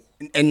law.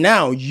 And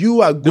now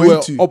you are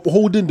going to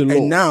upholding the law.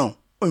 And now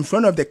in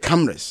front of the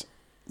cameras,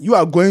 you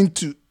are going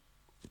to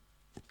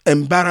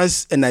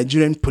embarrass a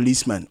Nigerian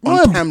policeman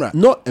on camera.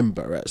 Not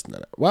embarrassed.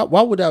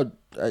 Why would I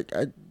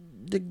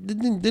they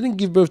didn't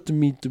give birth to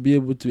me to be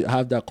able to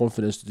have that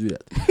confidence to do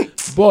that.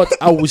 But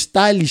I would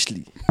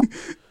stylishly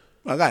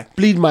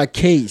plead my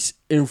case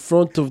in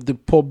front of the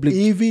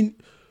public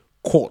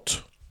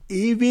court.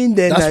 Even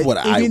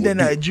the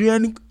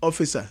Nigerian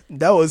officer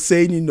that was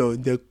saying,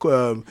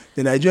 the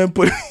Nigerian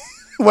police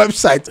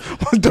website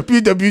was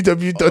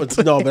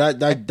www. No, but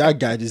that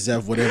guy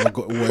deserved whatever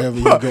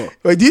he got.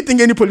 But do you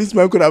think any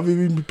policeman could have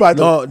even been part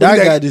No, of? that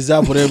guy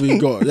deserved whatever he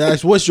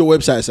got. What's your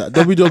website, sir?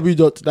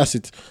 www. That's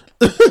it.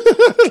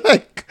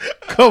 Like,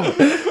 come on,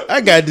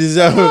 that guy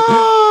deserved.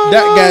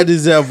 That guy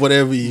deserved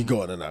whatever he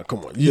got. Now, come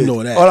on, you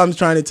know that. All I'm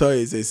trying to tell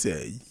you is this: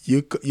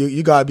 you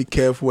gotta be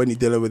careful when you're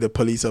dealing with the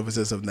police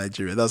officers of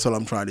Nigeria. That's all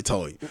I'm trying to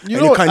tell you.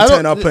 You can't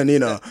turn up and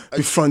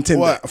be fronting.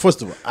 Well,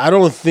 first of all, I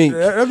don't think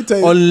let me tell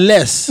you,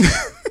 unless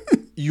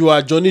you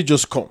are Johnny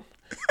Just Come,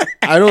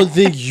 I don't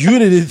think you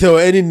need to tell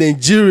any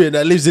Nigerian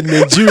that lives in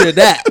Nigeria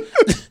that.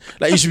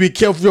 Like, you should be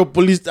careful of your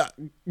police.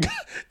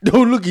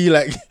 Don't look at you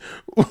like,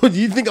 do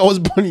you think I was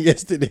born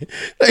yesterday?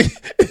 Like,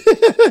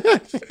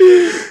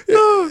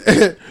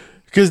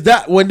 because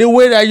that when they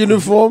wear that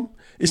uniform,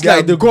 it's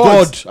like the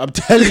God. I'm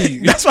telling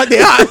you, that's what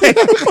they are.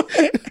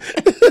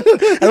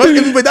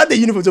 But that's the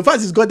uniform. So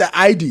first, it's got the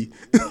ID.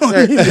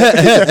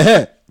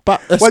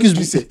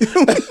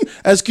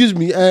 Excuse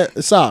me,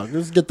 sir.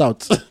 Let's get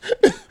out.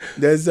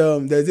 There's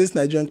this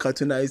Nigerian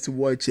cartoon I used to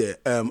watch.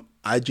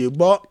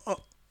 Ajebo.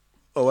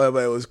 Or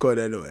whatever it was called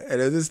anyway. And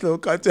there's this little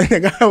cartoon,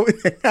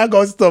 the guy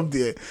got stopped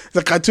there. It's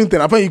a cartoon thing.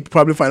 I think you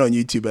probably find it on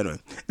YouTube anyway.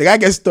 The guy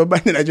gets stopped by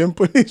the Nigerian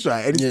police,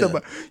 right? And he's stopped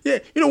by,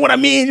 you know what I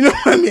mean? You know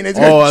what I mean? It's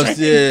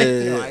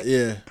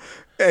yeah.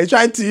 He's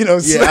trying to,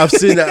 I've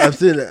seen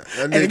that.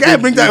 And the guy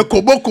brings out a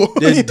koboko.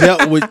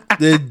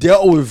 They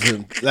dealt with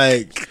him.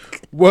 Like,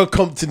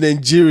 welcome to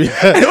Nigeria.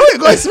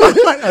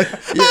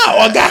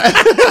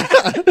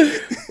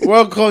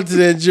 Welcome to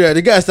Nigeria.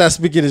 The guy starts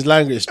speaking his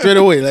language straight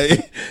away.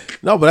 Like,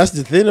 no, but that's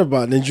the thing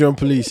about Nigerian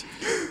police.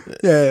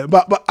 Yeah,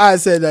 but I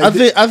said that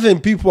I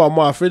think people are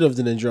more afraid of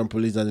the Nigerian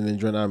police than the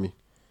Nigerian army.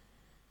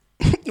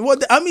 Well,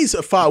 the army is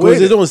far away.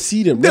 Because they don't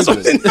see them. That's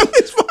what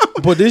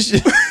but this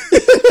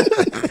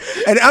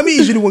and the army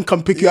usually won't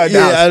come pick you out.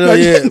 Yeah, I know.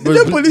 Yeah, but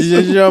the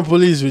Nigerian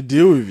police will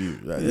deal with you.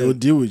 Like, they will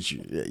deal with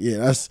you.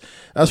 Yeah,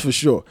 that's for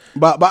sure.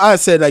 But I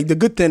said, like, the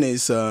good thing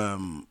is,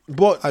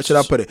 but how should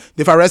I put it?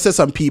 They've arrested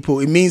some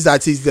people. It means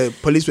that the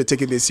police were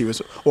taking this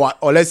serious, or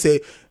let's say,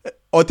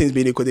 all things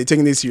being equal, they're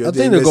taking this serious. I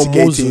think they got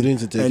molded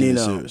into taking it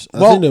serious. I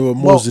think they were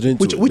molded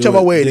into it.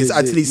 Whichever way it is,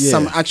 at least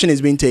some action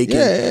is being taken,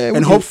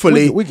 and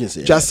hopefully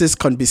justice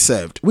can be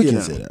served. We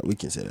can say that. We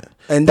can say that.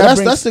 And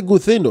that's a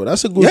good thing, though.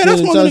 That's a good thing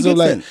in terms of,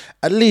 like,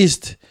 at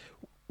least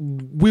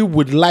we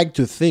would like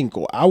to think,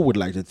 or I would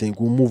like to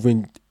think, we're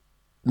moving.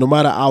 No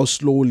matter how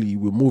slowly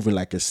we're moving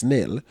like a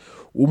snail,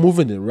 we're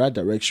moving in the right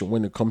direction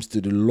when it comes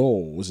to the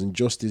laws and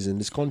justice in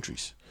these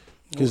countries.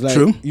 Because, like,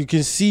 you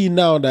can see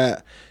now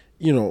that,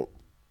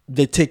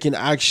 they're taking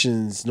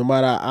actions no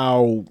matter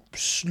how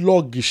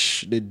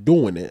sluggish they're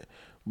doing it,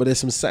 but there's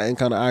some certain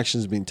kind of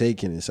actions being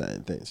taken in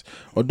certain things.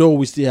 Although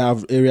we still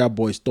have area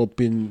boys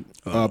stopping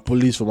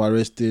police from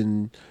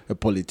arresting a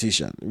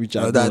politician, which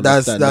I don't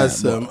understand.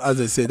 That's as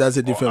I say, that's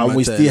a different matter. And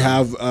we still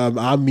have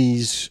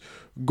armies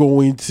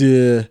going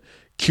to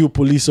kill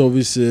police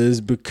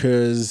officers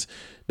because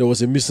there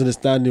was a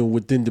misunderstanding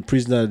within the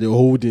prisoner they're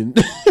holding.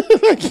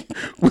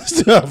 We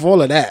still have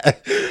all of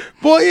that.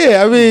 But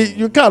yeah, I mean,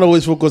 you can't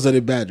always focus on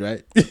the bad,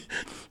 right?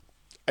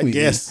 I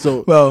guess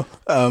so. Well,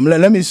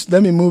 let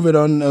me move it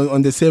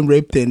on the same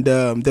rape thing.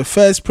 The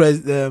first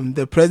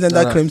the president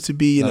that claims to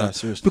be,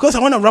 because I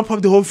want to wrap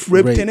up the whole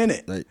rape thing,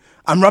 innit? Like,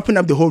 I'm wrapping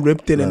up the whole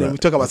rape thing, and then we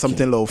talk about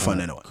something a little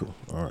fun anyway. Cool.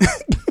 All right.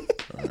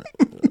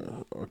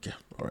 Okay.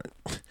 All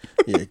right.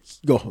 Yeah.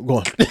 Go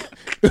on.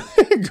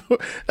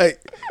 Hey.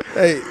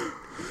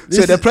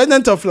 So the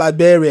president of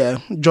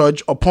Liberia,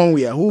 George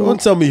Oponwia, who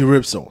don't tell me he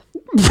raped someone.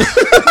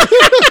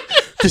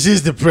 Because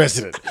he's the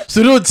president.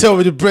 So don't tell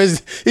me the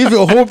president. If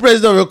your whole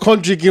president of a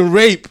country can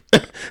rape,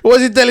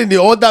 what's he telling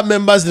the other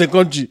members in the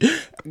country?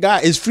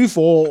 Guy, it's free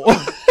for all.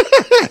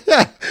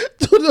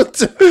 Don't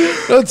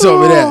tell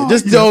me that.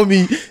 Just tell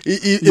me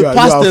he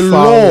passed a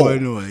law.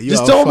 Anyway.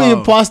 Just tell me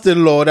he passed a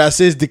law that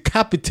says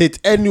decapitate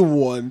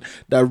anyone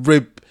that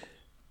rape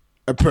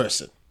a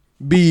person,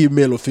 be it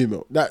male or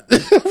female. That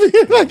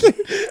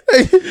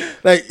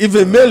like if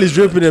a male is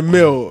raping a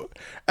male,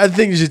 I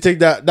think you should take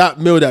that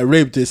male that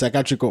raped a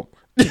psychiatric home.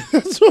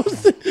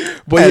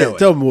 But anyway,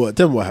 tell me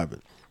what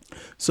happened.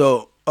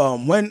 So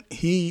when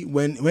he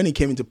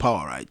came into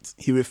power, right,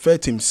 he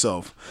referred to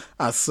himself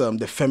as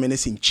the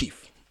feminist in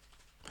chief.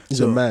 He's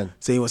a man.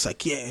 So he was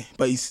like,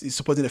 but he's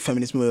supporting the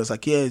feminist movement. He was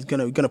like, he's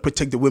gonna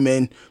protect the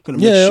women, gonna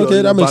make sure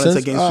that makes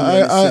violence sense. Against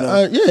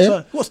women.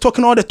 So he was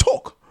talking all the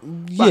talk.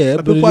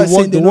 But people are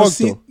saying they're not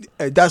seeing.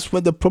 That's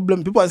where the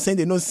problem. People are saying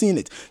they're not seeing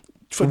it.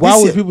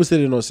 Why would people say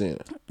they're not seeing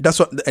it? That's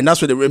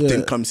where the rape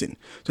thing comes in.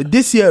 So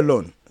this year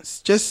alone,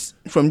 just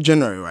from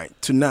January right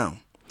to now,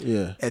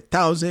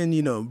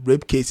 1,000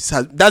 rape cases.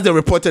 That's the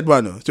reported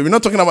one. Though. So we're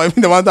not talking about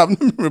even the ones that have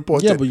been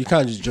reported. Yeah, but you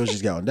can't just judge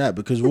this guy on that,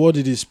 because what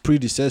did his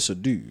predecessor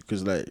do?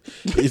 Because like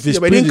if his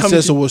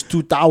predecessor was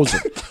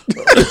 2,000,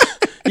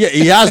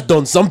 he has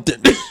done something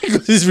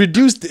because he's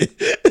reduced it.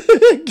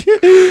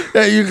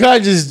 You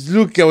can't just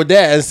look at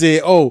that and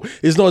say, "Oh,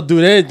 it's not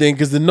doing anything"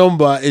 because the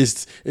number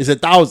is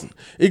 1,000.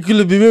 It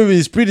could be maybe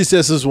his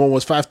predecessors one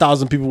was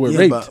 5,000 people were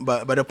raped.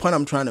 But the point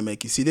I'm trying to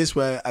make, you see, this is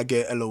where I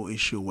get a little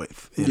issue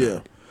with. You Yeah.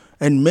 know?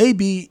 And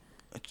maybe,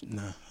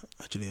 no,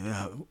 actually,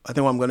 yeah, I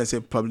think what I'm gonna say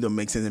probably don't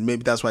make sense, and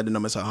maybe that's why the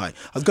numbers are high.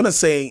 I was gonna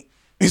say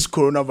it's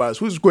coronavirus.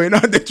 Who's going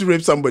out there to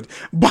rape somebody?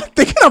 But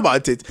thinking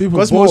about it, People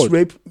because bored. most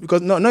rape,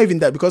 because not even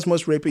that, because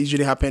most rape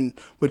usually happen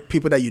with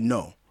people that you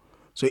know.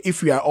 So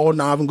if we are all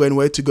now haven't going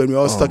where to go and we're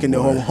all stuck in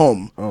the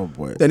home, Oh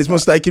boy, then it's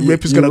most likely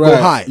rape is You're gonna right.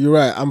 go high. You're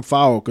right. I'm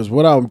foul because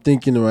what I'm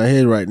thinking in my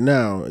head right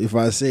now, if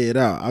I say it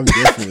out, I'm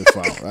definitely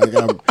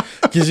foul.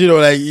 Because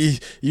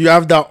you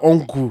have that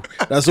uncle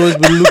that's always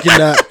been looking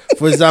at,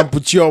 for example,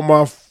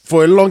 Chioma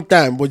for a long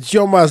time, but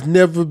Chioma has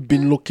never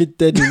been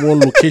located in one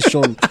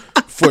location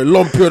for a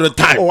long period of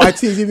time. Oh, I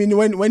think even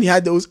when he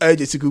had those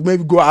urges, he could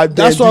maybe go out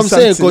there. That's what I'm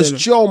saying, because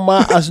something,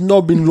 Chioma has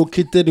not been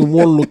located in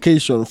one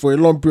location for a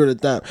long period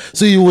of time.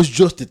 So it was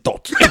just a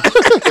thought.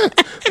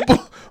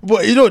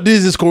 but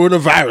this is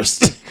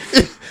coronavirus.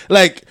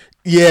 Like,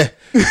 yeah.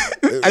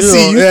 I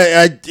see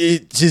you.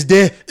 She's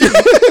there.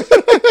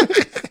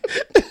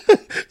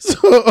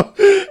 So,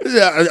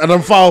 yeah, and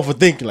I'm foul for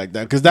thinking like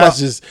that, because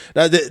that's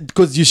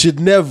because you should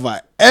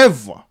never,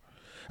 ever.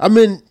 I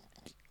mean,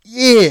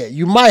 yeah,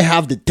 you might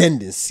have the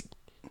tendency,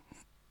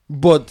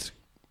 but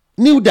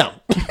kneel down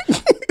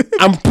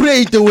and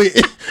pray it away.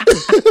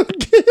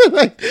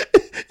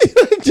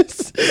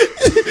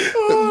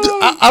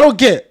 I don't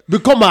care.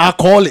 Become an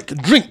alcoholic.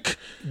 Drink.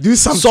 Do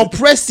something.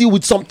 Suppress you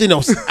with something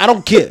else. I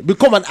don't care.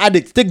 Become an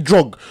addict. Take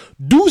drug.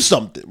 Do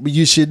something. But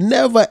you should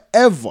never,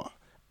 ever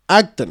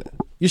act on it.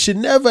 You should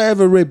never,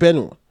 ever rape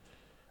anyone.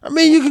 I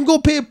mean, you can go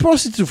pay a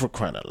prostitute for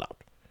crying out loud.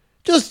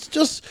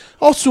 Just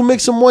also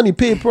make some money,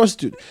 pay a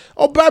prostitute,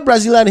 or buy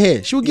Brazilian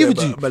hair. She will give it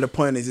to you. But the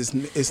point is,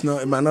 it's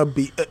not. It might not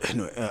be.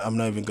 No, I'm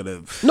not even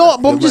gonna. No,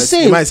 but I'm just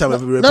saying.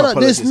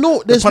 There's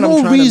no. There's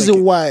no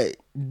reason why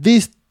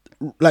this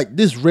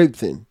rape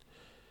thing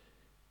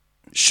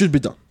should be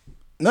done.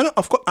 No,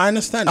 of course I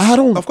understand. I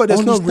don't. Of course, there's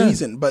understand. no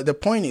reason. But the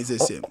point is,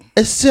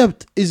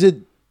 except is it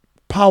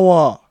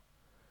power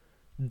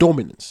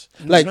dominance?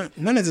 Like,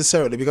 not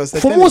necessarily, because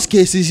for most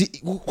cases,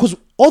 because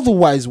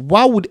otherwise,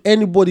 why would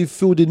anybody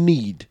feel the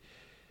need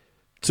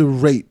to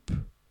rape?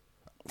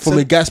 From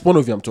a guy's point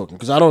of view, I'm talking,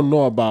 because I don't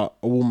know about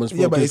a woman's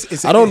point of view.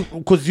 I don't,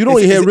 because you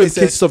don't hear rape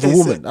cases of a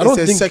woman. I don't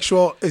think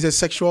it's a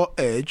sexual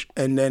urge,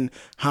 and then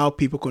how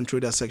people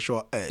control that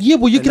sexual urge. Yeah,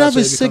 but you and can have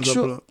a that's where it becomes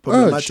sexual urge.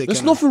 problematic.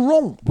 There's nothing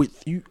wrong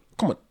with you.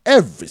 Come on,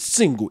 every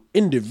single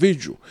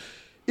individual,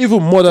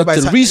 even Mother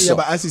Teresa,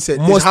 but as you said,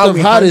 must have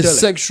had a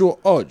sexual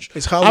urge.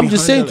 It's how I'm we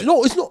just saying, handle it.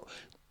 no, it's not.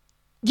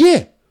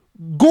 Yeah,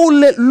 go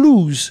let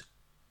loose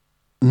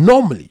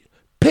normally.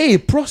 Pay a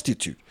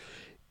prostitute.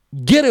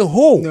 Get a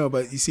hoe. No,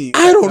 but you see,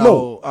 I don't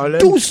know.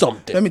 Do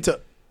something. Let me tell.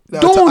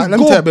 Don't let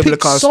me tell a go pick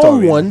biblical story.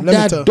 someone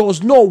that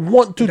does not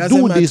want to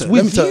do this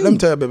with you. Let me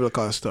tell a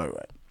biblical story,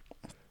 right?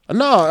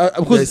 No,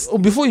 because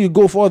before you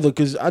go further,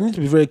 because I need to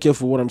be very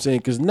careful what I'm saying.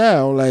 Because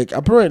now, like,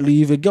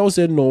 apparently, if a girl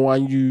said no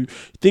and you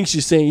think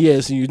she's saying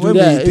yes and you do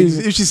that,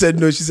 if she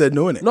said no, she said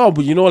no, innit? No,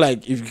 but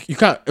like, if you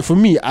can't. For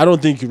me, I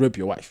don't think you rape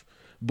your wife.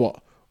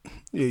 But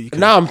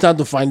now I'm trying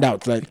to find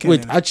out. Like,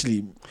 wait,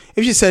 actually,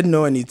 if she said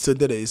no and you still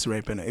did it, it's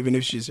rape, innit? Even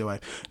if she's your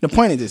wife. The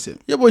point is this.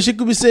 Yeah, but she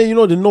could be saying,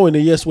 the no in a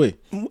yes way.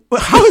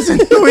 How is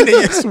it no in a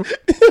yes way?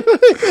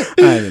 I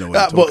don't even know what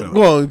I'm talking but about.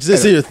 go on,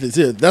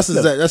 seriously. That's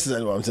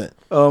exactly what I'm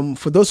saying.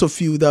 For those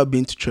of you that have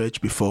been to church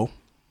before,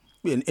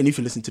 and if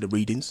you listen to the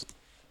readings,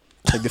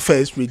 like the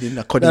first reading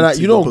according to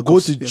you don't go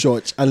to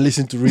church and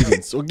listen to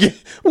readings, okay?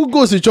 Who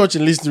goes to church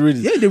and listen to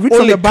readings? Yeah, they read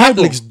Only from the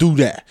Bible. Catholics do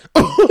that.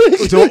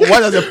 So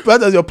what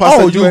does your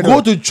pastor do? You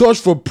go to church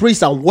for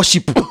praise and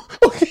worship.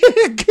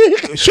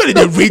 Okay. Surely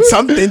they read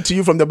something to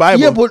you from the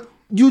Bible. Yeah, but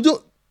you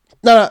don't.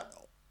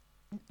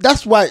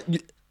 That's why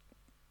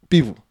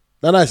people.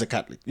 Nana is a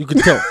Catholic. You can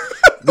tell.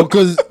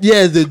 Because,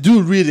 they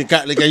do read in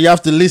Catholic and you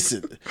have to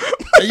listen.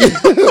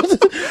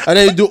 And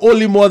then you do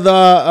Holy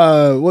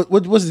Mother.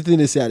 What's the thing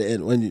they say at the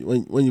end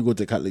when you go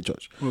to Catholic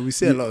church? Well, we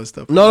say a lot of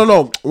stuff.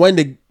 No. When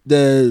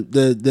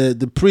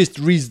the priest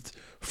reads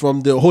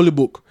from the Holy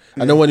Book,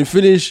 and then when he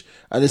finish,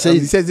 and he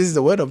says this is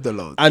the word of the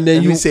Lord, and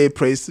then you say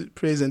praise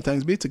and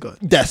thanks be to God.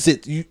 That's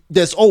it.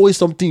 There's always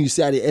something you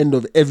say at the end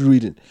of every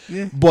reading.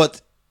 Yeah.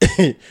 But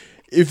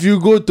if you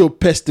go to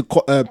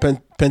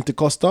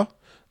Pentecostal,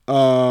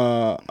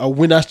 a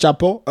Winners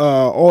Chapel,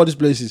 all these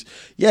places,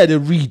 they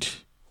read,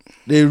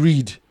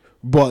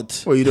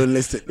 but you don't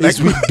listen. It's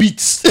with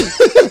beats.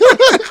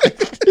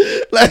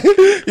 Like,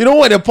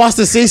 when the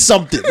pastor says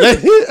something,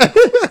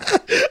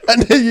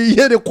 and then you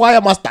hear the choir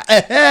master.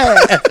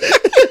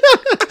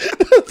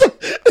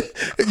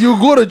 You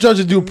go to church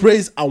and do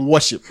praise and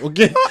worship,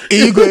 okay?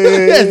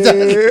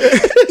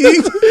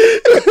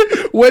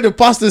 When the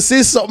pastor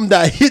says something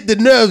that hit the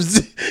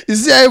nerves, you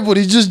see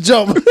everybody just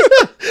jump.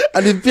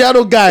 And the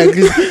piano guy,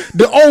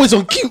 they're always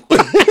on cue.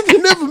 They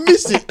never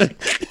miss it.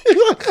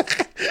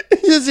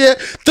 just hear,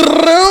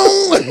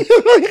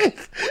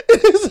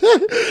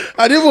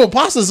 and even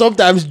pastor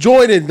sometimes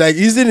join in, like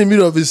he's in the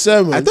middle of his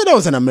sermon. I thought that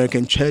was an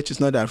American church. It's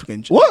not the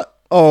African church. What?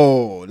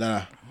 Oh,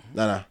 nah.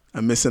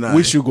 I'm missing out.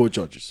 We should go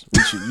churches.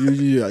 We should,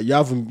 you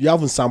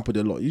haven't sampled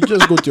a lot. You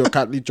just go to your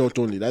Catholic church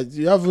only. Like,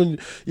 you haven't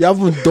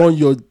done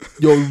your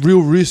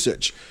real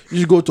research. You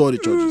should go to all the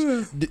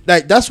churches.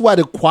 Like, that's why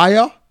the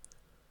choir.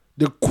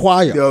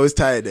 They're always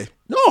tired there.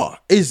 No,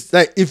 it's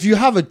like if you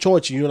have a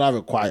church and you don't have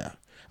a choir,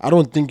 I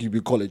don't think you'd be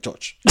called a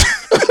church. you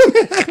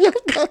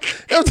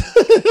have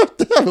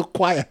to have a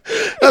choir.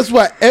 That's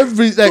why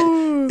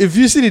if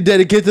you see the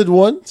dedicated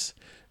ones,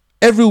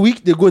 every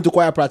week they go into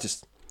choir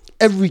practice.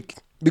 Every week.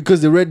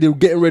 Because they're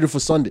getting ready for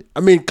Sunday. I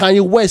mean,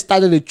 Kanye West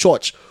started a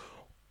church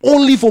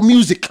only for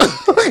music.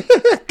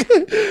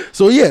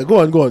 So yeah, go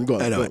on.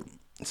 I know.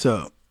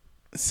 So,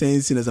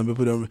 saying that some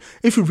people don't.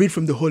 If you read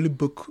from the holy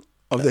book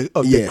of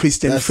the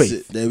Christian faith,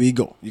 it. There we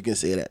go. You can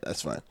say that.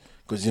 That's fine.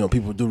 Because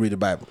people do read the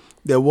Bible.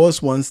 There was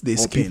once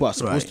this king. People are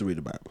supposed to read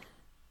the Bible.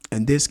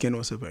 And this king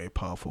was a very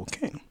powerful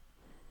king.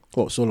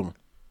 Oh, Solomon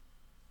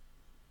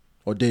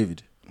or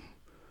David.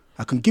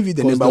 I can give you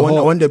the name, but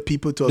I want the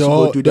people to also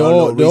go do their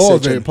own research. They're all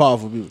very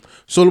powerful people.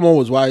 Solomon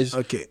was wise.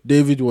 Okay.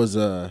 David was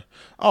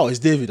it's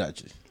David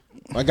actually.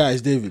 My guy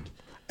is David.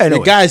 Anyway.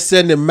 The guy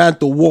sent a man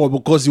to war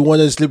because he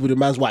wanted to sleep with a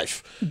man's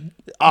wife.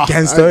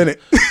 Gangster, innit?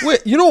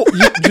 Wait, you know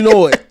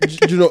what?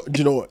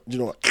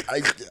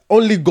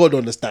 Only God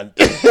understands.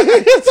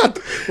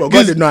 Well,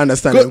 God did not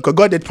understand him because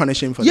God did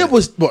punish him for that. Yeah,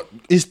 but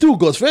it's still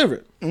God's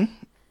favorite.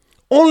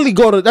 Only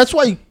God. That's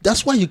why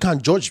you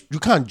can't judge. You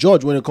can't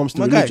judge when it comes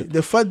to religion. Guy,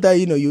 the fact that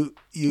you can't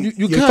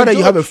fact that you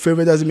judge. have a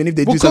favorite doesn't mean if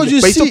they do Because something,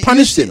 you but you still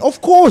punish them.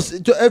 Of course,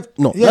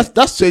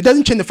 that's so it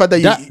doesn't change the fact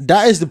that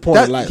that is the point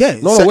of life. Yeah,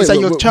 it's like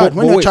your child.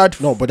 When your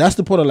child, no, but that's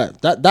the point of life.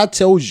 That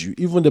tells you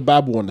even the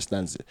Bible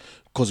understands it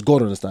because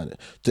God understands it.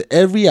 To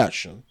every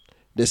action,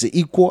 there's an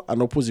equal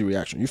and opposite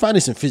reaction. You find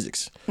this in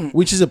physics,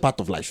 which is a part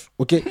of life.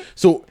 Okay,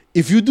 so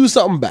if you do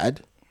something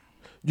bad,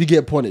 you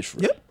get punished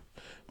for it.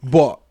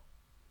 But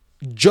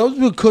just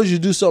because you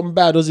do something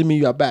bad doesn't mean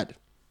you are bad.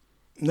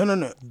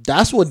 No.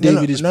 That's what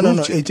David is proving.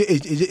 No.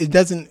 It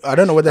doesn't. I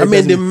don't know what that. I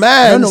mean, the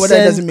man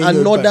sent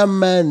another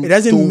man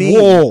to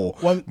war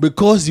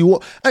because he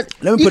want.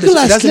 Let me put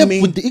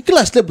it. He could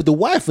have slept with the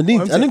wife and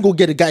then go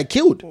get the guy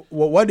killed.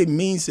 Well, what it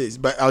means is,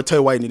 but I'll tell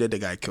you why he needed the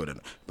guy killed.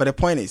 But the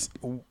point is,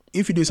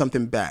 if you do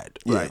something bad,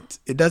 right,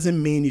 it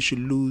doesn't mean you should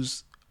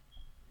lose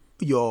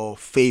your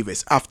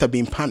favors after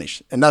being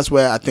punished, and that's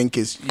where I think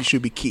it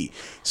should be key.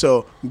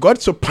 So God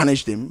so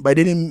punished him, but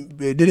it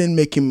didn't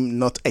make him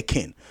not a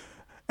king.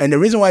 And the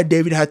reason why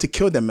David had to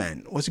kill the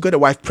man was he got the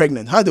wife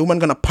pregnant. How is the woman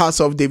gonna pass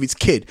off David's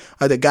kid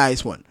or the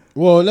guy's one?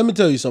 Well, let me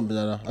tell you something,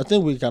 Nana. I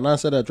think we can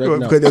answer that right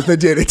now. Because there's no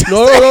DNA.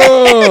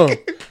 No.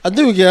 I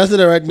think we can answer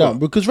that right now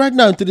because right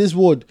now in today's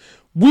world,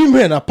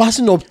 women are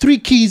passing up 3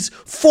 kids,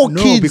 4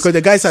 kids. No, because the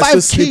guys are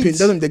still sleeping. Kids.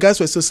 The guys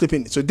were still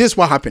sleeping. So this is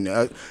what happened.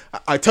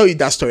 I'll tell you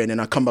that story and then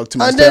I'll come back to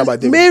my and story about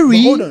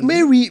David.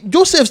 Mary,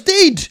 Joseph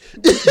stayed.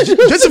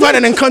 Joseph had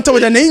an encounter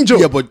with an angel.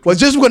 Yeah, but was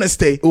Joseph going to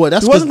stay? Well,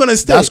 he wasn't going to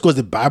stay. That's because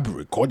the Bible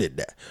recorded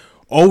that.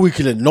 All we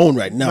can have known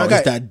right now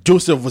is that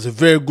Joseph was a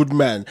very good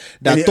man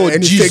that thought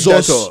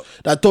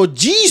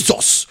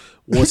Jesus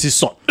was his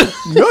son.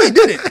 No, he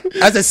didn't.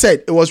 As I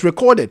said, it was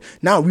recorded.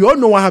 Now we all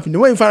know what happened. The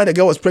way he found out the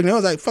girl was pregnant, I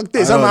was like, "Fuck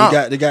this, I'm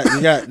out." The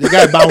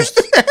guy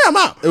bounced. I'm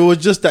out. It was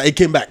just that he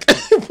came back.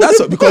 That's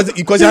all, because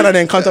he had an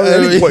encounter with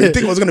any boy. You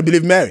think he was gonna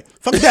believe Mary?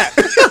 Fuck that.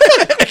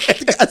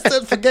 I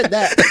said, forget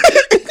that.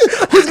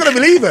 Who's gonna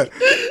believe her?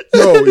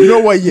 Yo, you know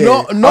what? Yeah,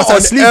 not on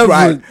asleep, heaven,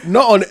 right?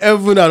 Not on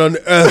heaven and on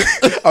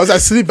earth. I was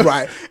asleep,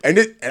 right? And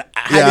I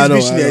had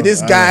this vision there.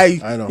 This guy,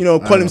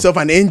 call himself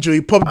an angel.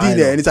 He popped in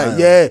there, and it's like,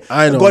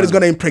 God is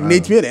gonna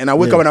impregnate me, and I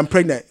wake up and I'm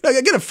pregnant.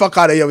 Like, get the fuck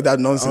out of here with that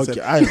nonsense.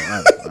 Okay, I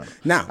know.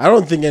 Now, I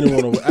don't think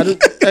anyone.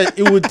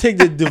 It would take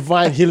the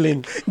divine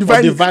healing,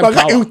 divine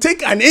power. It would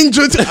take an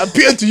angel to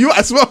appear to you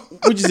as well,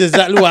 which is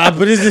exactly what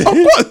happened. Isn't it? Of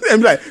course,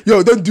 I'm like,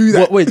 yo, don't do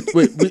that. Wait.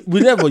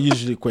 We never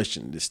usually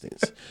question these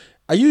things.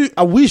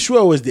 Are we sure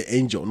it was the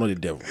angel, not the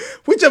devil?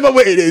 Whichever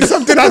way it is,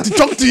 something had to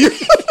talk to you.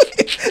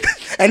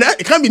 And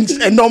it can't be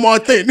a normal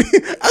thing.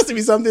 It has to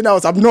be something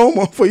else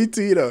abnormal for you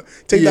to,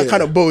 take that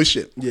kind of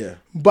bullshit. Yeah.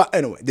 But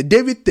anyway, the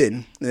David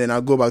thing, and then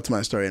I'll go back to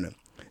my story now.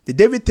 The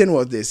David thing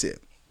was this here.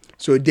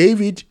 So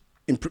David,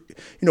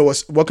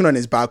 was walking on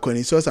his balcony.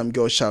 He saw some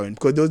girl showering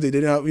because those they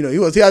didn't have,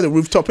 he had a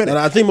rooftop in it. And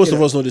I think most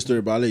of us know the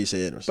story, but I'll let you say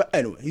it. But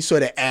anyway, he saw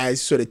the ass, he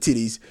saw the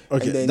titties.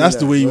 Okay, then, that's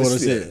the way you want to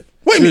say it.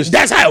 Wait a minute,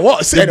 that's how it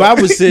was. The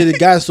Bible said the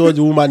guy saw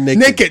the woman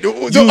naked. So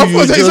of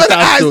course, he saw the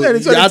eyes. You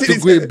had to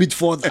go a bit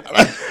further.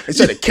 He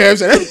saw the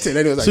curves and everything.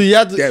 And he was like, so you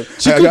had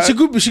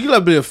to. She could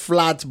have been a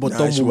flat bottom.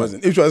 Nah, she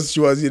wasn't. If she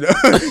was, the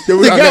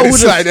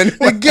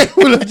guy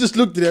would have just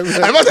looked at him.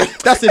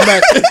 That's a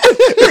man.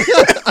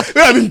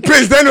 We have been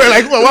praised. Then we're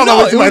like, what am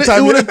I wasting my time?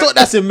 You would have thought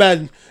that's a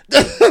man.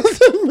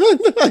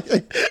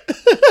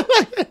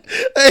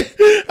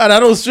 And I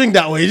don't swing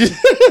that way.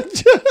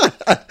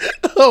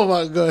 Oh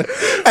my god.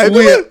 And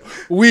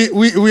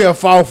We are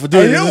foul for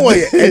doing and you know what?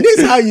 And this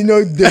is how you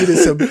know David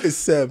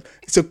is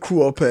a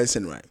cruel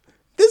person, right?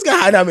 This guy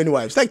had how many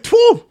wives? Like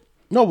 12.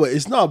 No, but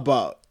it's not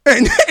about.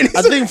 And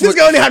I think this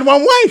guy only had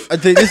one wife. I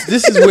think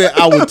this is where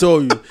I would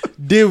tell you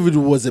David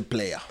was a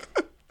player.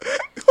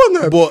 Oh,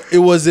 no. But it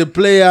was a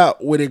player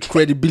with a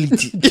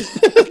credibility.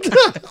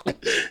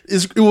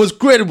 It was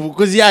credible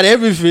because he had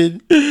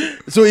everything.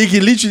 So he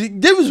can literally,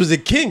 David was a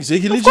king, so he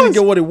can literally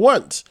get what he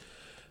wants.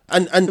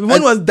 And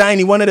When was dying,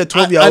 he wanted a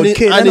 12-year-old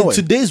kid. And anyway. in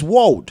today's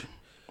world,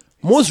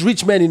 most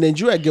rich men in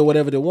Nigeria get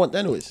whatever they want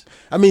anyways.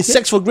 I mean,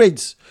 sex for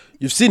grades.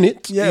 You've seen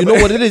it. Yeah, you know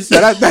what it is.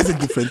 That's a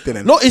different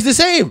thing. No, it's the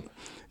same.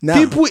 Now,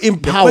 people in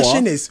power the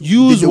question is,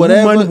 use did the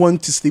whatever. woman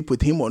want to sleep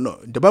with him or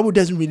not? The Bible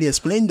doesn't really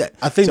explain that.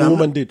 I think So the I'm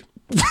woman not- did.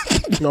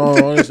 No,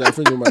 honestly, I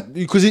think the woman,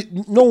 because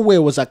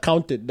nowhere was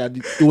accounted that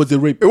it was a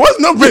rape. It was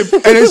not rape,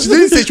 and then she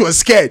didn't say she was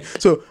scared.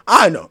 So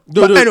I don't know.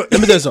 No, But no, anyway.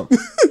 let me tell you something.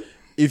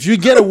 If you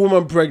get a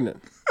woman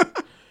pregnant,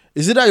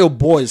 is it that your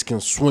boys can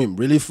swim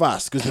really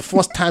fast? Because the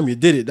first time you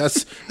did it,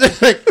 that's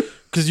like,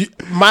 because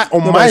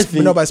my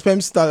thing. No, but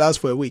sperm still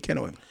lasts for a week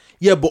anyway.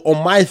 Yeah, but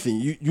on my thing,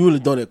 you only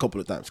done it a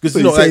couple of times. Because So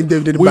you you're know, saying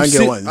David didn't we've bang it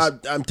seen- once?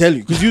 I'm telling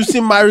you, because you've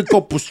seen married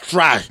couples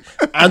try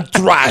and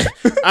try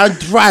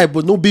and try,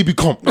 but no baby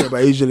come. Yeah,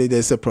 but usually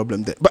there's a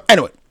problem there. But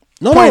anyway,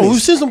 No, point we've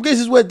is- seen some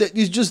cases where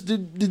it's just the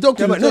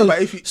doctor Yeah, but will tell no, but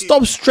you, if you-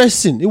 stop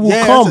stressing, it will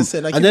Yeah, come, as I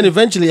said, like and if then you-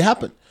 eventually it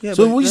happened. Yeah,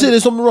 so but- when you say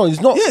there's something wrong,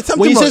 it's not. Yeah, something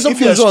when you say wrong. If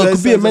something you're is wrong, it could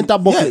stressed, be a then- mental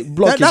blockage,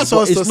 yeah, that's but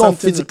also it's not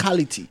something-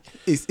 physicality.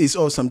 it's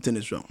all something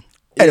is wrong.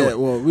 Anyway,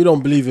 Anyway, well, we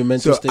don't believe in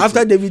mental so states.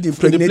 after David From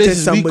the impregnated places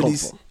we come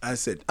somebody's, from. I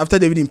said, after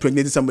David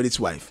impregnated somebody's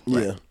wife,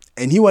 right? Yeah.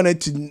 And he wanted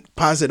to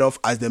pass it off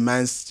as the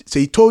man's, so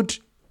he told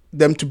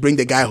them to bring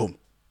the guy home,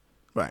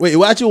 right? Wait,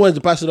 he actually wanted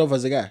to pass it off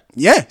as a guy,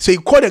 Yeah, so he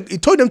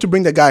told them to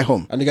bring the guy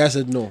home. and the guy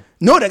said no.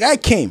 No, the guy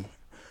came.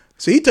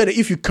 So he told her,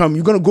 if you come,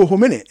 you're gonna go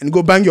home in it and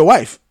go bang your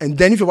wife, and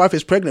then if your wife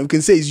is pregnant, we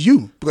can say it's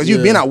you because you've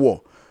Yeah. been at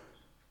war.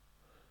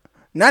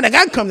 Now the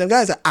guy comes, the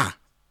guy's like,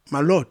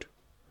 my lord,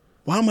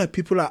 why my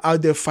people are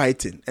out there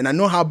fighting, and I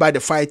know how bad the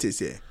fight is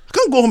here. I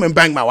can't go home and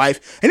bang my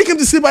wife, and he came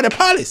to sleep at the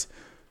palace.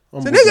 So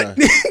my the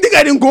God.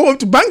 guy didn't go home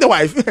to bang the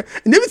wife,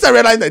 and then started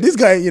realizing that this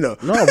guy, No,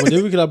 but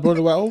then we could have brought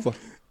it right over.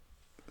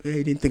 yeah,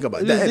 he didn't think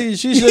about that.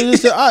 She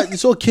just said,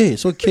 it's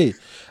okay.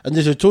 And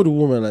then she told the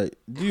woman, like,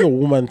 do your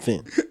woman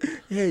thing.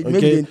 Yeah, he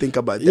maybe didn't think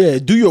about that. Yeah,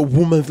 do your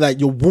woman, like,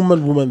 your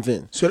woman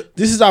thing. So-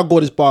 this is how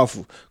God is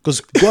powerful. Because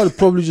God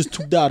probably just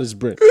took that out of his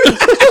brain.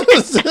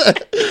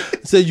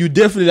 So you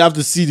definitely have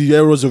to see the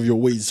errors of your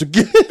ways.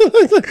 Okay?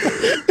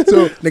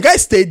 So the guy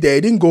stayed there.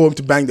 He didn't go home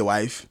to bang the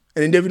wife.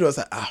 And then David was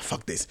like,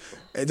 fuck this.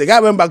 And the guy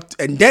went back.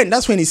 And then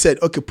that's when he said,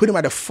 okay, put him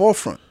at the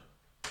forefront.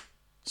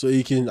 So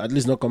he can at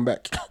least not come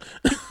back.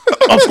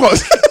 Of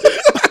course.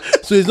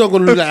 So it's not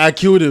going to look like I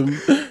killed him.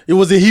 It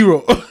was a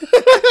hero.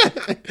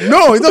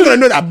 No, he's not going to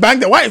know that I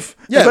banged the wife.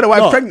 He got the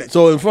wife pregnant.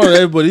 So in front of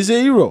everybody, he's a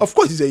hero. Of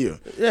course he's a hero.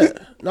 Yeah.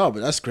 No,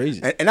 but that's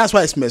crazy. And that's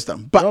why it's messed up.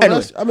 But No,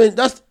 but anyway.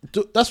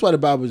 that's why the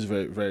Bible is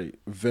very, very,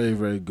 very,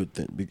 very good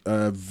thing.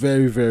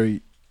 Very,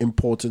 very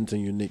important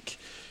and unique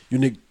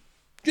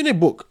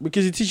book,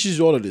 because it teaches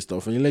you all of this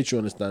stuff and it lets you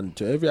understand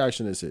to every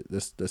action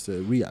there's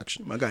a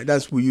reaction. My guy,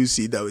 that's what you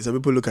see that way. Some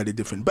people look at it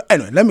different. But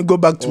anyway, let me go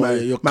back to my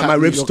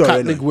rape your story.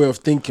 Catholic Anyway. way of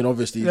thinking,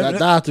 obviously. That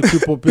had to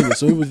creep up in it.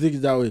 So people think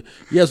it that way.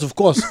 Yes, of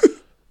course.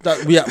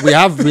 That we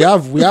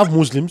have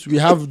Muslims, we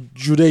have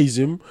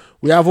Judaism,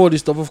 we have all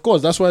this stuff. Of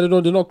course, that's why they're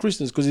not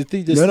Christians, because they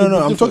think they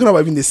No. I'm talking about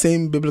even the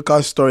same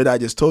biblical story that I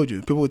just told you.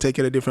 People will take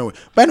it a different way.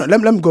 But anyway,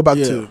 let me go back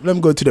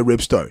to the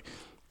rape story.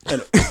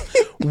 Anyway.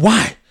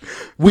 Why?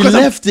 We Because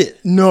left it.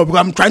 No, because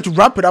I'm trying to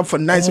wrap it up for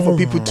for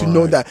people to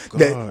know that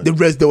the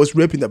rest there was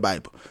rape in the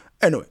Bible.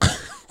 Anyway,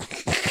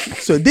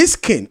 so this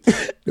king,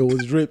 There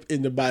was rape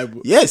in the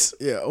Bible. yes,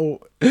 Yeah. Oh,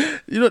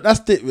 that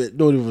statement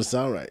don't even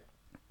sound right.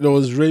 There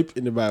was rape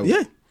in the Bible.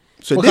 yeah.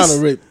 So What this, kind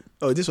of rape?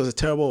 Oh, this was a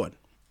terrible one.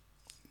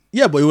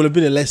 Yeah, but it would have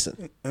been a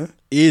lesson. It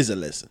is a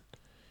lesson.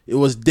 It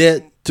was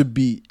there to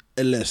be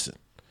a lesson.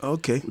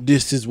 Okay.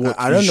 This is what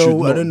I we don't should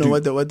know. I not don't know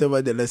do.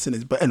 what the lesson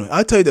is. But anyway,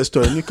 I'll tell you the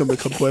story and you can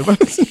make a point.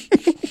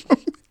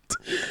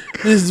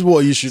 This is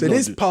what you should So not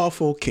this do.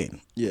 powerful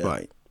king, Yeah.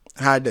 right,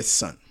 had a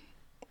son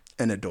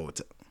and a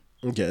daughter.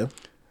 Okay.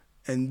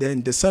 And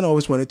then the son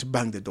always wanted to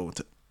bang the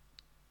daughter.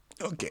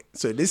 Okay,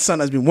 so this son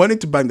has been wanting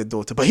to bang the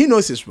daughter, but he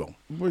knows it's wrong.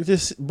 But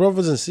just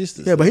brothers and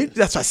sisters. Yeah, but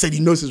that's why I said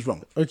he knows it's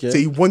wrong. Okay. So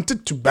he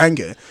wanted to bang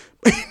her,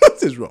 but he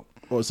knows it's wrong.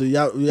 Oh, so you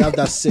have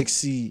that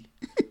sexy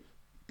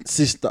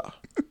sister,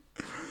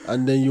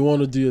 and then you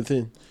want to do your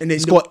thing. And then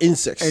it's they- called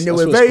incest. And they That's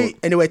were what it's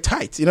called. they were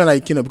tight,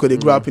 because they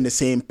grew up in the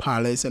same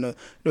palace, and they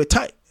were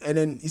tight. And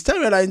then he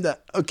started realizing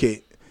that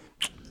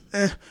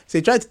so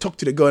he tried to talk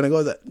to the girl, and the girl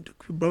was like,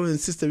 "Brother and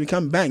sister, we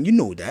can't bang. You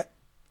know that.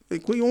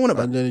 Like, what you want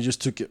about?" And then he just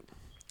took it.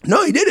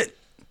 No, he didn't.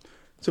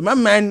 So my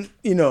man,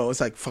 was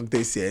like, fuck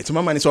this, yeah. So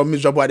my man is all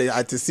miserable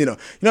at this,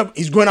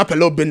 he's growing up a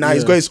little bit now.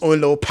 He's got his own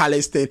little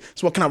palace thing.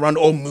 He's walking around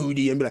all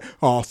moody and be like,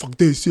 oh, fuck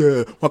this,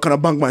 yeah. Why can I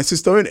bang my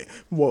sister, innit?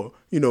 Well,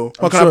 why can sure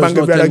I bang he's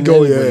not every other telling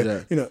girl,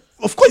 anybody yeah.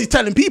 Of course he's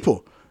telling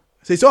people.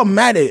 So he's all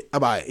mad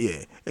about it,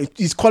 yeah. And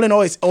he's calling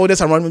all his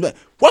elders around him like,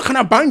 what kind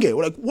of banger?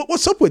 We're like,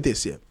 what's up with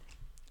this? Yeah.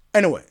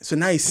 Anyway, so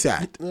now he's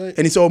sad and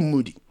he's all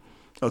moody.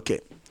 Okay.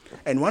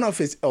 And one of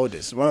his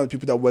elders, one of the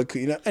people that work,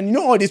 and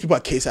all these people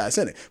are KSI,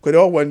 isn't it? Because they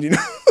all want,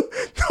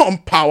 on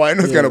power and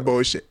those kind of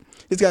bullshit.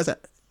 This guy's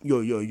like,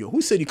 yo,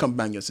 who said you can't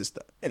bang your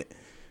sister?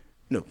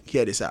 No,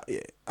 hear this out. Yeah,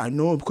 I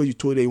know because you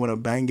told her you want to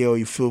bang her or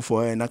you feel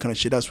for her and that kind of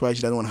shit. That's why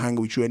she doesn't want to hang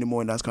with you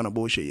anymore and that's kind of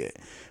bullshit. Yeah,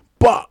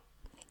 but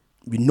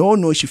we all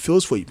know she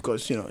feels for you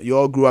because you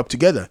all grew up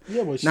together.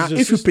 Yeah, but now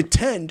if you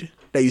pretend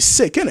that you're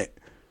sick, innit,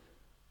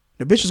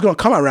 the bitch is gonna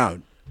come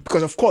around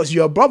because of course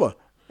you're a brother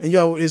and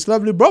you're his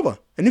lovely brother.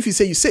 And if you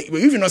say you're sick, well,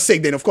 if you're not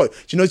sick, then of course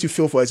she knows you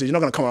feel for her, so she's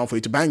not gonna come around for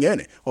you to bang her,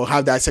 innit, or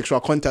have that sexual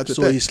contact with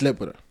her. So he slept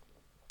with her?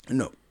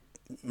 No,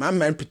 my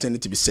man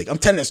pretended to be sick. I'm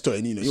telling a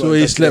story. So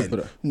he slept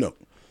with her? No.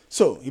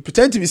 So he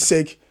pretended to be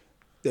sick.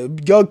 The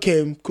girl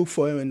came, cooked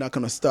for him and that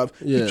kind of stuff.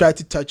 Yeah. He tried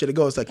to touch her. The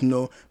girl was like,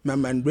 no, my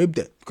man raped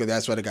her. Because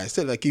that's what the guy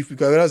said. Like, if you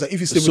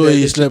sleep with her,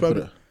 he slept with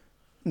her?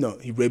 No,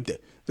 he raped her.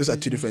 Those are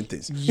two different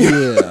things.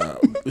 Yeah.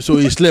 So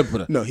he slept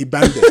with her? No, he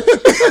banged her.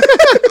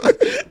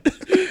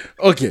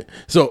 Okay.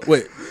 So,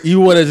 wait. He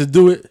wanted to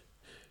do it?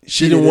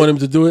 She didn't want him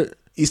to do it?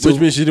 Which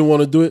means she didn't want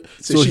to do it?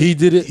 So he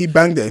did it? He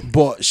banged her.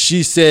 But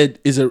she said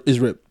is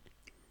rape.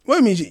 What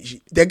do you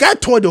mean? The guy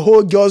tore the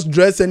whole girl's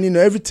dress and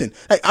everything.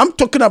 Like, I'm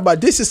talking about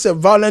this is a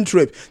violent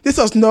rape. This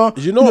was not.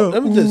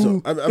 Let me tell you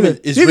something. I mean,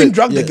 it's he rape. Even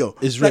drugged the girl.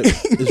 It's rape.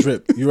 It's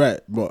rape. You're right,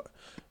 but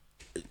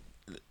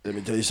let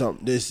me tell you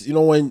something. There's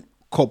when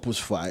couples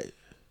fight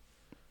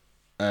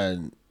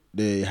and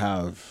they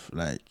have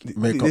like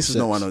makeup. This is sex.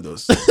 not one of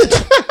those.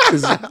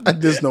 This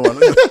is not one of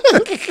those.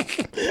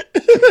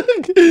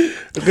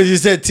 Because you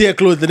said tear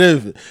clothes and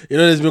everything.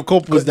 There's been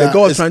couples that the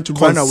girl was trying to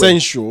run away.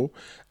 Consensual.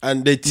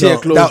 And they tear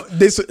clothes.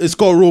 It's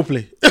called role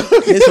play.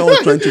 This one was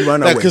trying to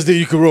run away. Because then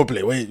you can role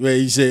play. Where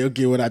you say,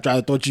 okay, when I try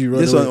to touch you,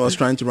 run this away. One was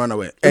trying to run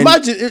away.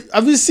 Imagine,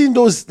 have you seen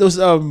those there's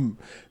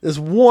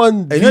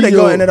one video. The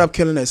girl ended up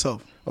killing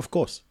herself. Of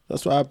course.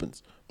 That's what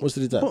happens most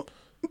of the time.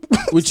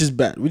 Which is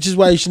bad. Which is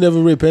why you should never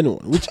rape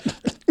anyone.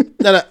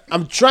 Now,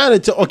 I'm trying to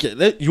tell.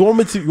 Okay, you want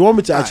me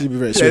to actually be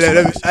very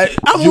serious?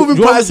 I'm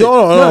moving past it.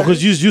 No,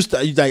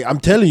 because like, I'm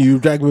telling you,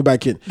 drag me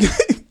back in.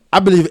 I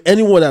believe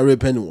anyone that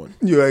rape anyone.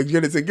 You are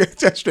going to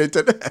get straight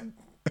to that.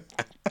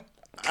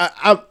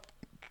 I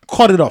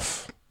cut it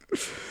off.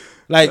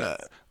 Like,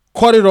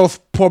 cut it off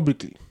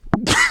publicly.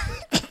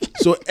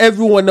 So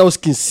everyone else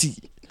can see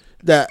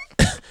that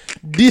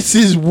this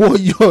is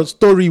what your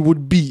story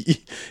would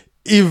be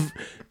if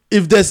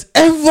there's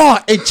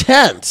ever a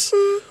chance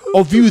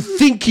of you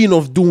thinking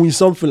of doing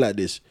something like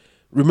this.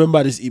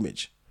 Remember this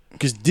image.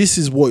 Because this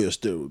is what your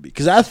story would be.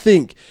 Because I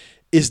think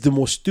it's the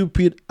most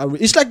stupid.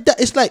 It's like that.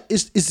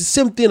 It's the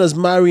same thing as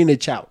marrying a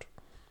child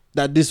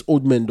that this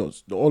old man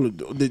does.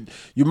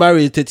 You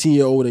marry a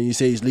 13-year-old and you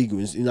say it's legal.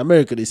 In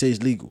America, they say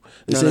it's legal.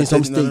 They say in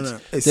some states,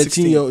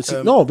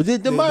 13-year-old. No, but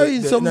they marry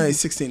some. No, it's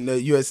 16.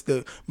 The US,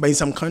 but in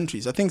some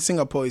countries, I think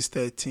Singapore is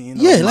 13.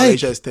 Yeah,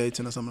 Malaysia is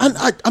 13 or something.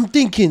 And I'm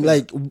thinking,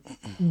 like,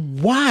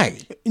 why?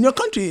 In your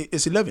country,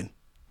 it's 11.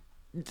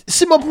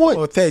 See my point?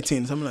 Or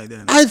 13, something like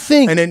that. I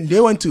think. And then they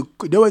went to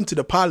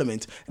the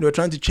parliament and they were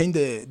trying to change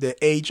the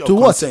age of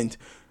consent.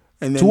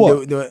 And then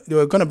they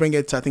were going to bring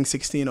it to, I think,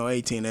 16 or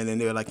 18. And then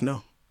they were like,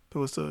 no.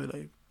 People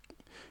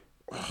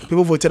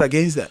voted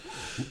against that.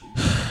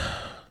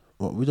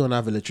 Well, we don't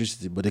have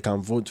electricity, but they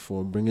can vote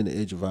for bringing the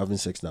age of having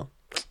sex now.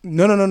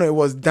 No. It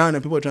was down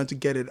and people were trying to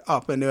get it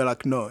up. And they were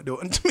like, no, they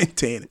want to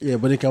maintain it. Yeah,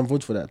 but they can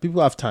vote for that.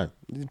 People have time.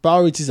 The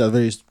priorities are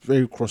very,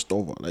 very crossed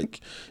over.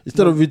 Like,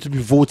 instead of you to be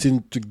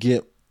voting to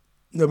get...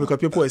 No, because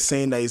people are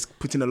saying that it's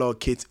putting a lot of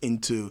kids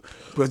into...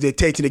 Because they're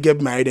 13, they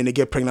get married and they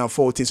get pregnant at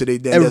 14. So they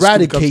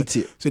eradicate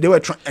it. So they were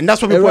trying... And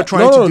that's what people are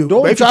trying to do.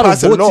 Don't try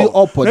to vote it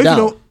up or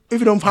down. If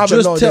you don't have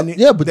a law, then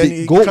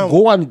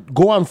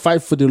go and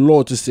fight for the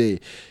law to say,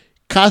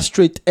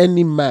 castrate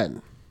any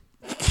man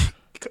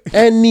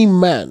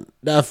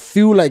that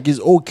feel like it's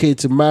okay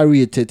to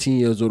marry a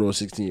 13-year-old or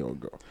 16-year-old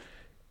girl.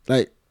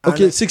 Like,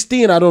 okay,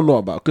 16 I don't know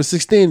about, because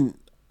 16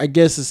 I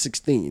guess is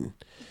 16.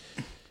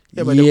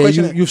 Yeah, but the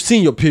question, you've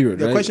seen your period,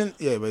 the right? Question,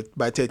 yeah, but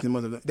by 13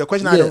 months. The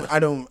question I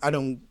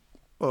don't.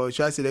 Or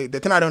should I say the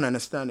thing I don't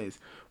understand is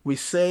we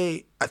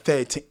say at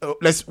 13.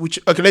 Let's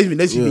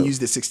even use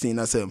the 16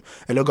 as a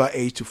legal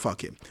age to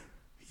fuck him.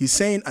 He's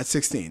saying at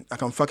 16 I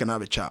can fucking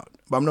have a child,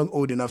 but I'm not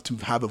old enough to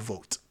have a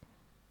vote.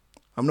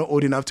 I'm not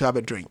old enough to have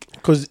a drink.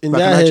 Because in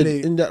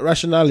that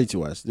rationality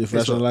wise, if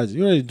rationality,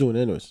 you're already doing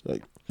it anyways.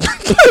 Like,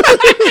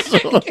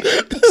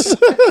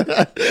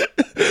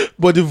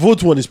 but the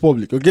vote one is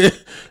public, okay?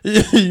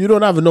 You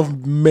don't have enough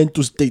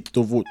mental state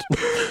to vote.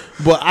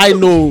 But I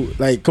know,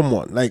 like, come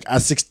on, like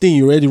at 16,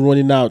 you're already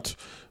running out,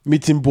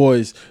 meeting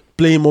boys,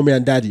 playing mommy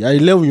and daddy. At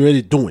 11, you're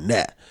already doing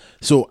that.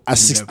 So at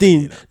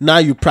 16, now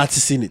you're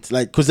practicing it.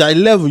 Like, because at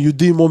 11, you're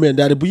doing mommy and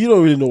daddy, but you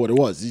don't really know what it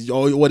was.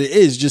 Or what it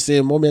is, just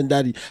saying mommy and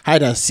daddy,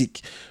 hide and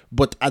seek.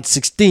 But at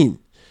 16,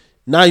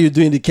 now you're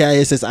doing the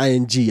KISS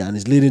ING and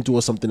it's leading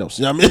towards something else.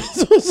 You know what I mean?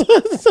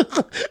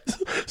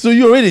 So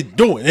you're already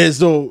doing it.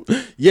 So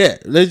yeah,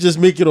 let's just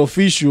make it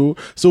official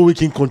so we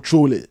can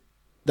control it.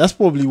 That's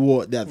probably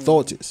what their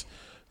thought is.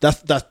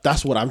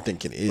 That's what I'm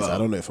thinking it is. I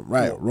don't know if I'm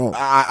right or wrong.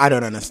 I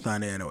don't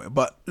understand it anyway.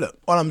 But look,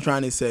 all I'm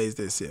trying to say is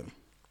this here.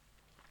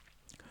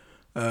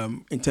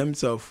 In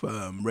terms of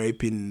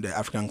rape in the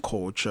African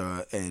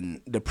culture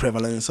and the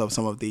prevalence of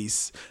some of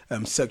these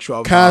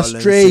sexual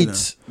Castrate,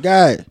 violence,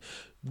 guy.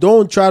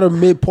 Don't try to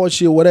make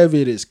Porsche or whatever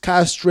it is.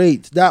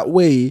 Castrate. That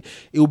way,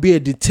 it will be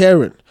a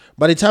deterrent.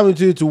 By the time you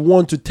do it to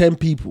 1 to 10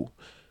 people,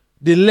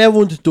 the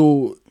 11th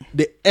to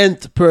the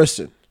nth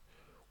person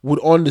would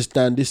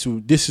understand this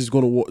is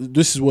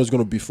what's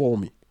gonna befall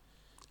me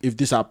if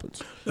this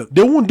happens.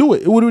 They won't do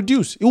it. It would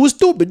reduce. It will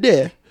still be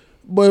there,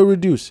 but it will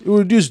reduce. It will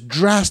reduce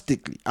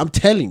drastically. I'm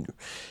telling you.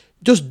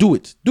 Just do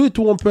it. Do it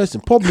to one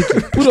person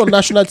publicly. Put it on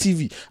national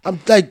TV. I'm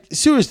like,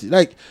 seriously,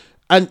 like,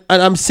 and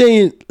I'm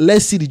saying,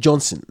 let's see the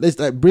Johnson. Let's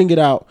like bring it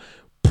out,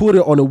 put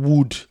it on a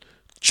wood,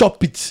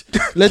 chop it.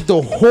 Let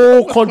the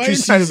whole country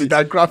see it.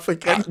 that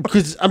graphic.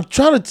 Because I'm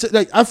trying to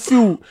like, I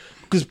feel,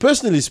 because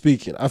personally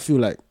speaking, I feel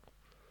like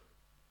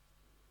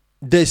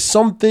there's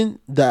something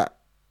that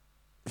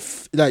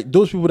like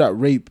those people that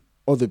rape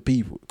other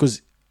people,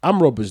 because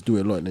armed robbers do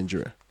it a lot in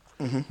Nigeria.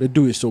 They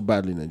do it so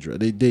badly in Nigeria.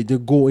 They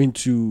go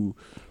into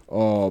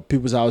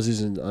people's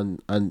houses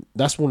and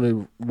that's one of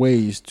the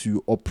ways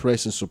to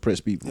oppress and suppress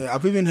people. Yeah,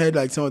 I've even heard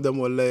like some of them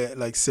were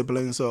like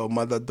siblings or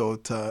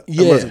mother-daughter.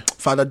 Yeah.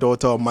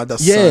 Father-daughter or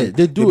mother-son. Yeah,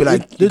 they do Be it.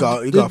 like, They you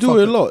got do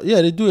it a lot.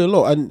 Yeah, they do it a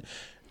lot.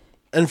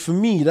 And for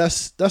me,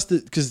 that's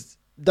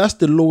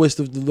the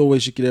lowest of the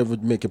lowest you could ever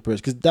make a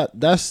person, because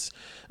that's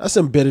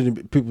embedded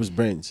in people's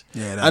brains.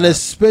 Yeah, and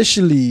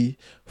especially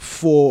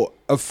for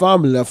a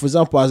family. Like, for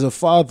example, as a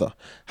father,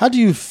 how do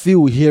you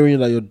feel hearing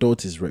that your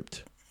daughter is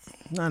raped?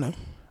 I know.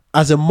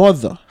 As a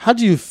mother, how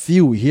do you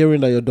feel hearing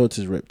that your daughter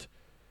is raped?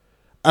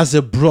 As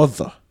a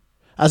brother,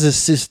 as a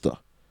sister.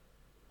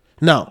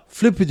 Now,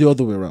 flip it the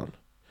other way around.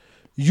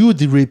 You,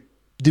 the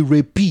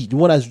rapee, the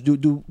one that's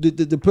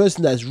the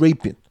person that's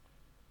raping.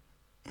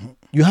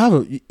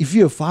 If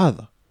you're a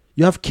father,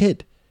 you have a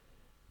kid.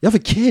 You have a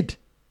kid.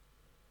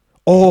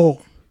 Or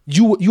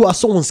you are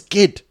someone's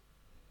kid.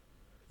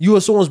 You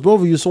are someone's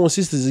brother, you're someone's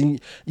sister, and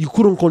you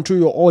couldn't control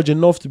your urge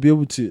enough to be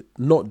able to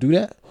not do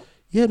that.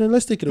 Yeah, then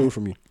let's take it away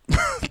from you.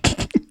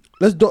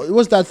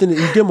 What's that thing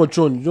in Game of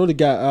Thrones? You know the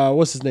guy,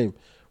 what's his name?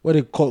 Where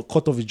they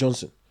cut off his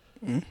Johnson.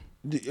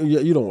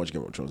 You don't watch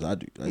Game of Thrones, I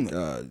do. Like,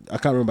 I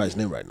can't remember his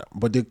name right now,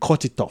 but they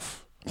cut it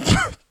off.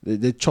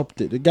 they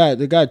chopped it.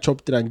 The guy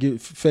chopped it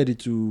and sent it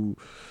to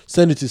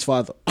his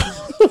father.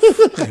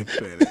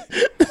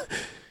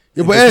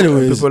 Yeah, but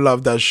anyways, people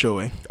love that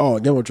show. Oh,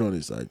 Game of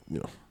Thrones is like,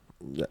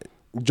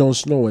 Jon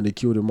Snow when they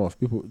killed him off.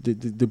 People,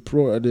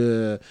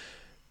 the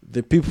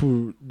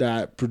people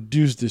that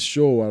produced the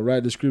show and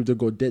write the script, they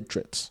got death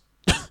threats.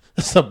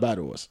 That's how bad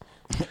it was.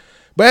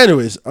 But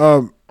anyways,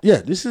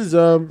 yeah, this is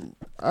I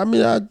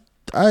mean,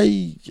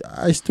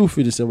 I still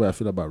feel the same way I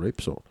feel about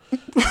rape. So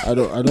I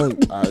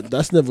don't.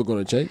 That's never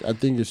gonna change. I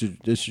think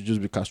they should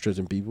just be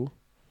castrating people.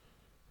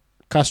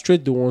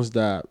 Castrate the ones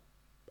that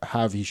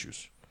have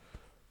issues,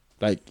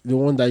 like the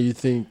one that you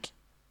think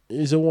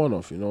is a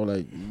one-off.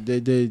 Like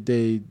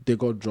they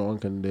got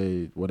drunk and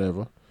they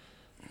whatever.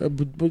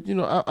 But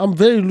I'm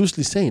very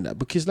loosely saying that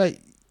because like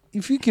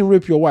if you can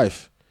rape your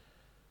wife,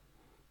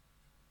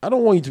 I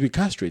don't want you to be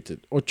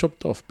castrated or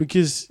chopped off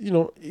because,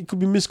 it could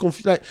be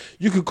misconfused. Like,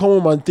 you could come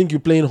home and think you're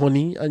playing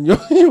honey and your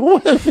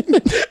wife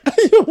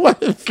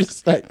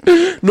is like,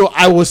 no,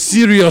 I was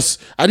serious.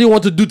 I didn't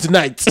want to do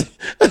tonight.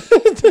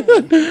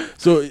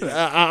 So,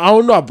 I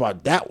don't know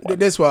about that one.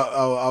 That's why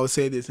I'll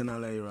say this and I'll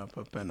let you wrap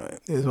up. Anyway.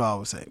 This is what I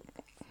will say.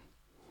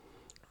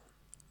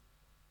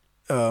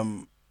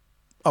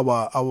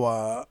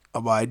 Our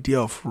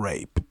idea of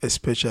rape,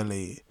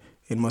 especially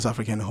in most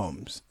African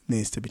homes,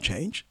 needs to be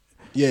changed.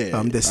 Yeah, the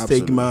absolutely.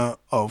 stigma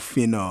of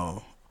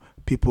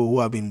people who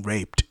have been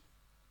raped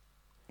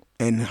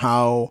and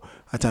how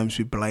at times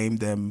we blame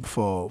them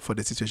for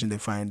the situation they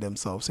find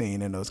themselves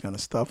in and those kind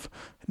of stuff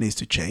needs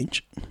to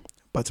change.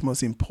 But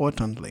most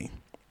importantly,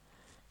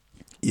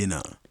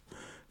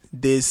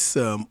 this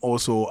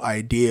also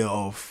idea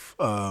of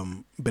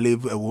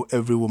believe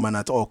every woman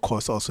at all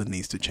costs also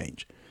needs to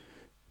change,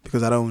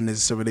 because I don't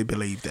necessarily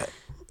believe that.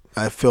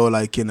 I feel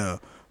like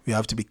we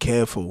have to be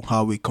careful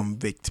how we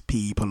convict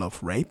people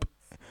of rape.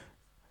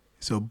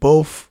 So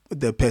both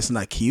the person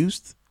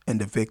accused and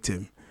the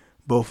victim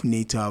both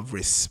need to have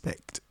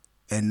respect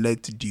and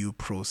let due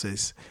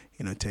process,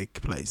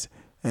 take place.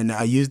 And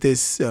I use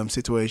this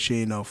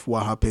situation of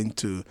what happened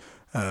to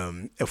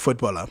a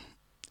footballer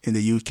in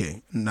the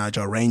UK,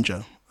 Nigel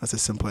Ranger, as a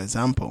simple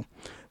example,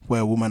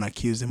 where a woman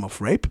accused him of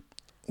rape,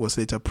 was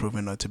later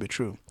proven not to be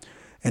true.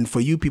 And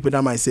for you people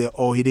that might say,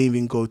 oh, he didn't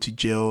even go to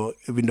jail,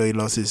 even though he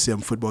lost his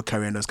football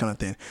career and those kind of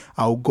thing.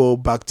 I'll go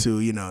back to,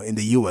 in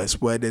the US,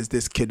 where there's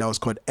this kid that was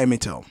called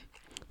Emmett Till,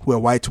 where a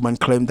white woman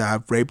claimed to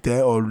have raped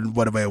her or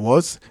whatever it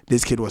was.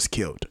 This kid was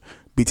killed,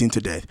 beaten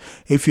to death.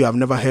 If you have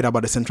never heard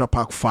about the Central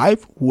Park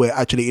 5, who were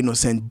actually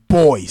innocent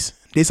boys.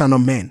 These are not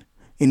men.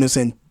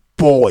 Innocent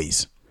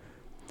boys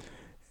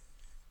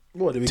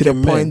Well, they to the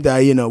became point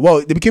men.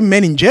 that they became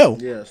men in jail.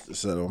 Yes,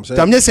 that's what I'm So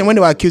saying. I'm just saying when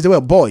they were accused, they were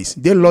boys.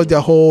 They lost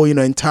their whole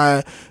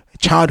entire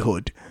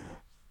childhood.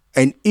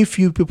 And if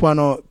you people are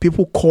not,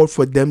 people called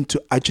for them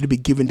to actually be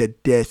given the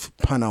death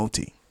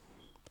penalty.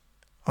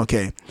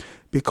 Okay,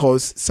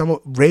 because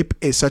rape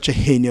is such a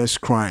heinous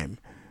crime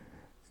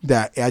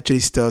that it actually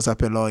stirs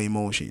up a lot of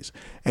emotions.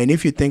 And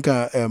if you think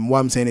what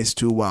I'm saying is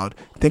too wild,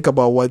 think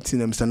about what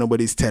Mr.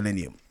 Nobody's telling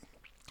you.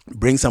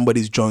 Bring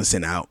somebody's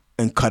Johnson out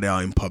and cut it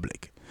out in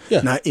public.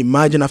 Yeah. Now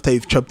imagine after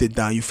you've chopped it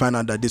down, you find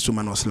out that this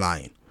woman was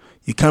lying.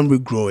 You can't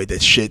regrow it,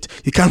 that shit.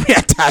 You can't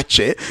reattach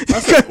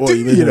it. Well,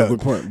 you made a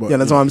good point. But, yeah,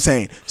 that's what I'm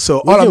saying.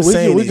 So we all can, I'm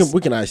saying is,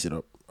 we can ice it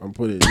up and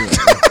put it.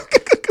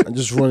 And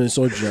just running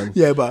surgery.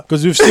 yeah, but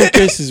because we've seen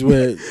cases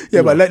where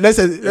let's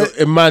say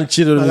a man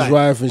cheated on his like,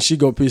 wife and she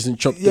got pissed and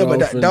chopped yeah, it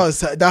but off.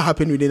 that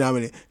happened within how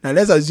many? Now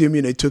let's assume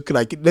it took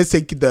let's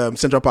take the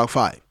Central Park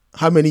 5.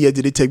 How many years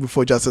did it take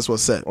before justice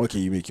was served? Okay,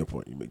 you make your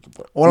point.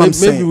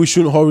 Maybe we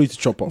shouldn't hurry to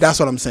chop off. That's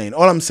what I'm saying.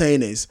 All I'm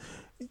saying is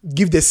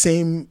give the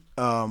same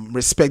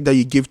respect that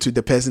you give to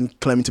the person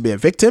claiming to be a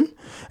victim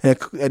and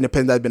the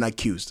person that's been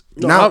accused.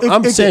 No, now,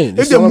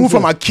 if they move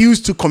from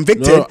accused to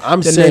convicted,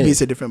 then maybe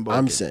it's a different ballgame.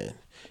 I'm saying,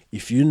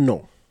 if you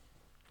know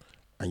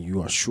and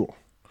you are sure,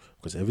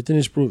 because everything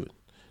is proven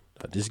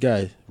that this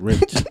guy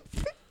raped,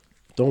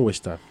 don't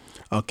waste time.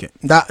 Okay,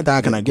 that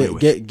I can agree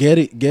with. Get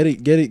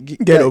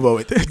it over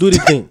with. Do the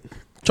thing,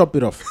 chop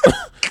it off.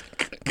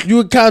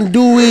 You can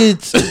do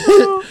it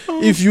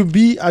if you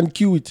be and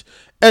cue it.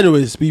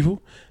 Anyways,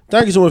 people,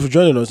 thank you so much for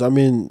joining us. I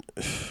mean,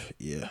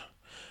 yeah,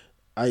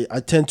 I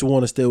tend to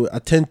want to stay away. I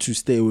tend to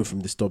stay away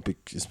from this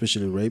topic,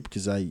 especially rape,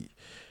 because I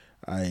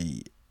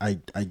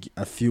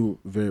feel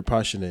very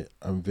passionate.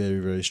 I'm very,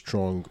 very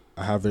strong.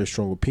 I have very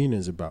strong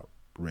opinions about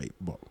rape.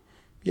 But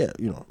yeah,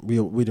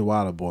 we're the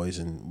Wilder Boys,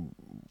 and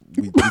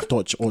we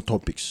touch all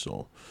topics.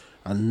 So,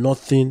 and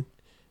nothing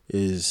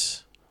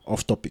is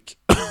off topic.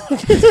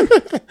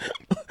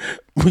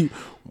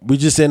 we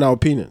just saying our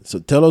opinion. So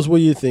tell us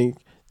what you think.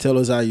 Tell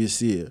us how you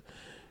see it.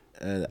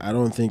 And I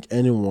don't think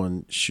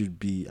anyone should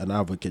be an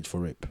advocate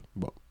for rape,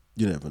 but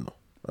you never know.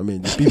 I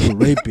mean, the people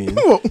raping,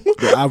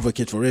 they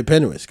advocate for rape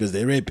anyways because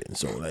they're raping.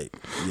 So,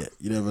 yeah,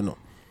 you never know.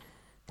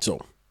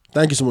 So,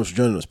 thank you so much for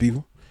joining us,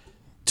 people.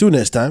 Till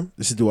next time,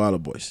 this is the Wilder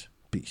Boys.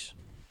 Peace.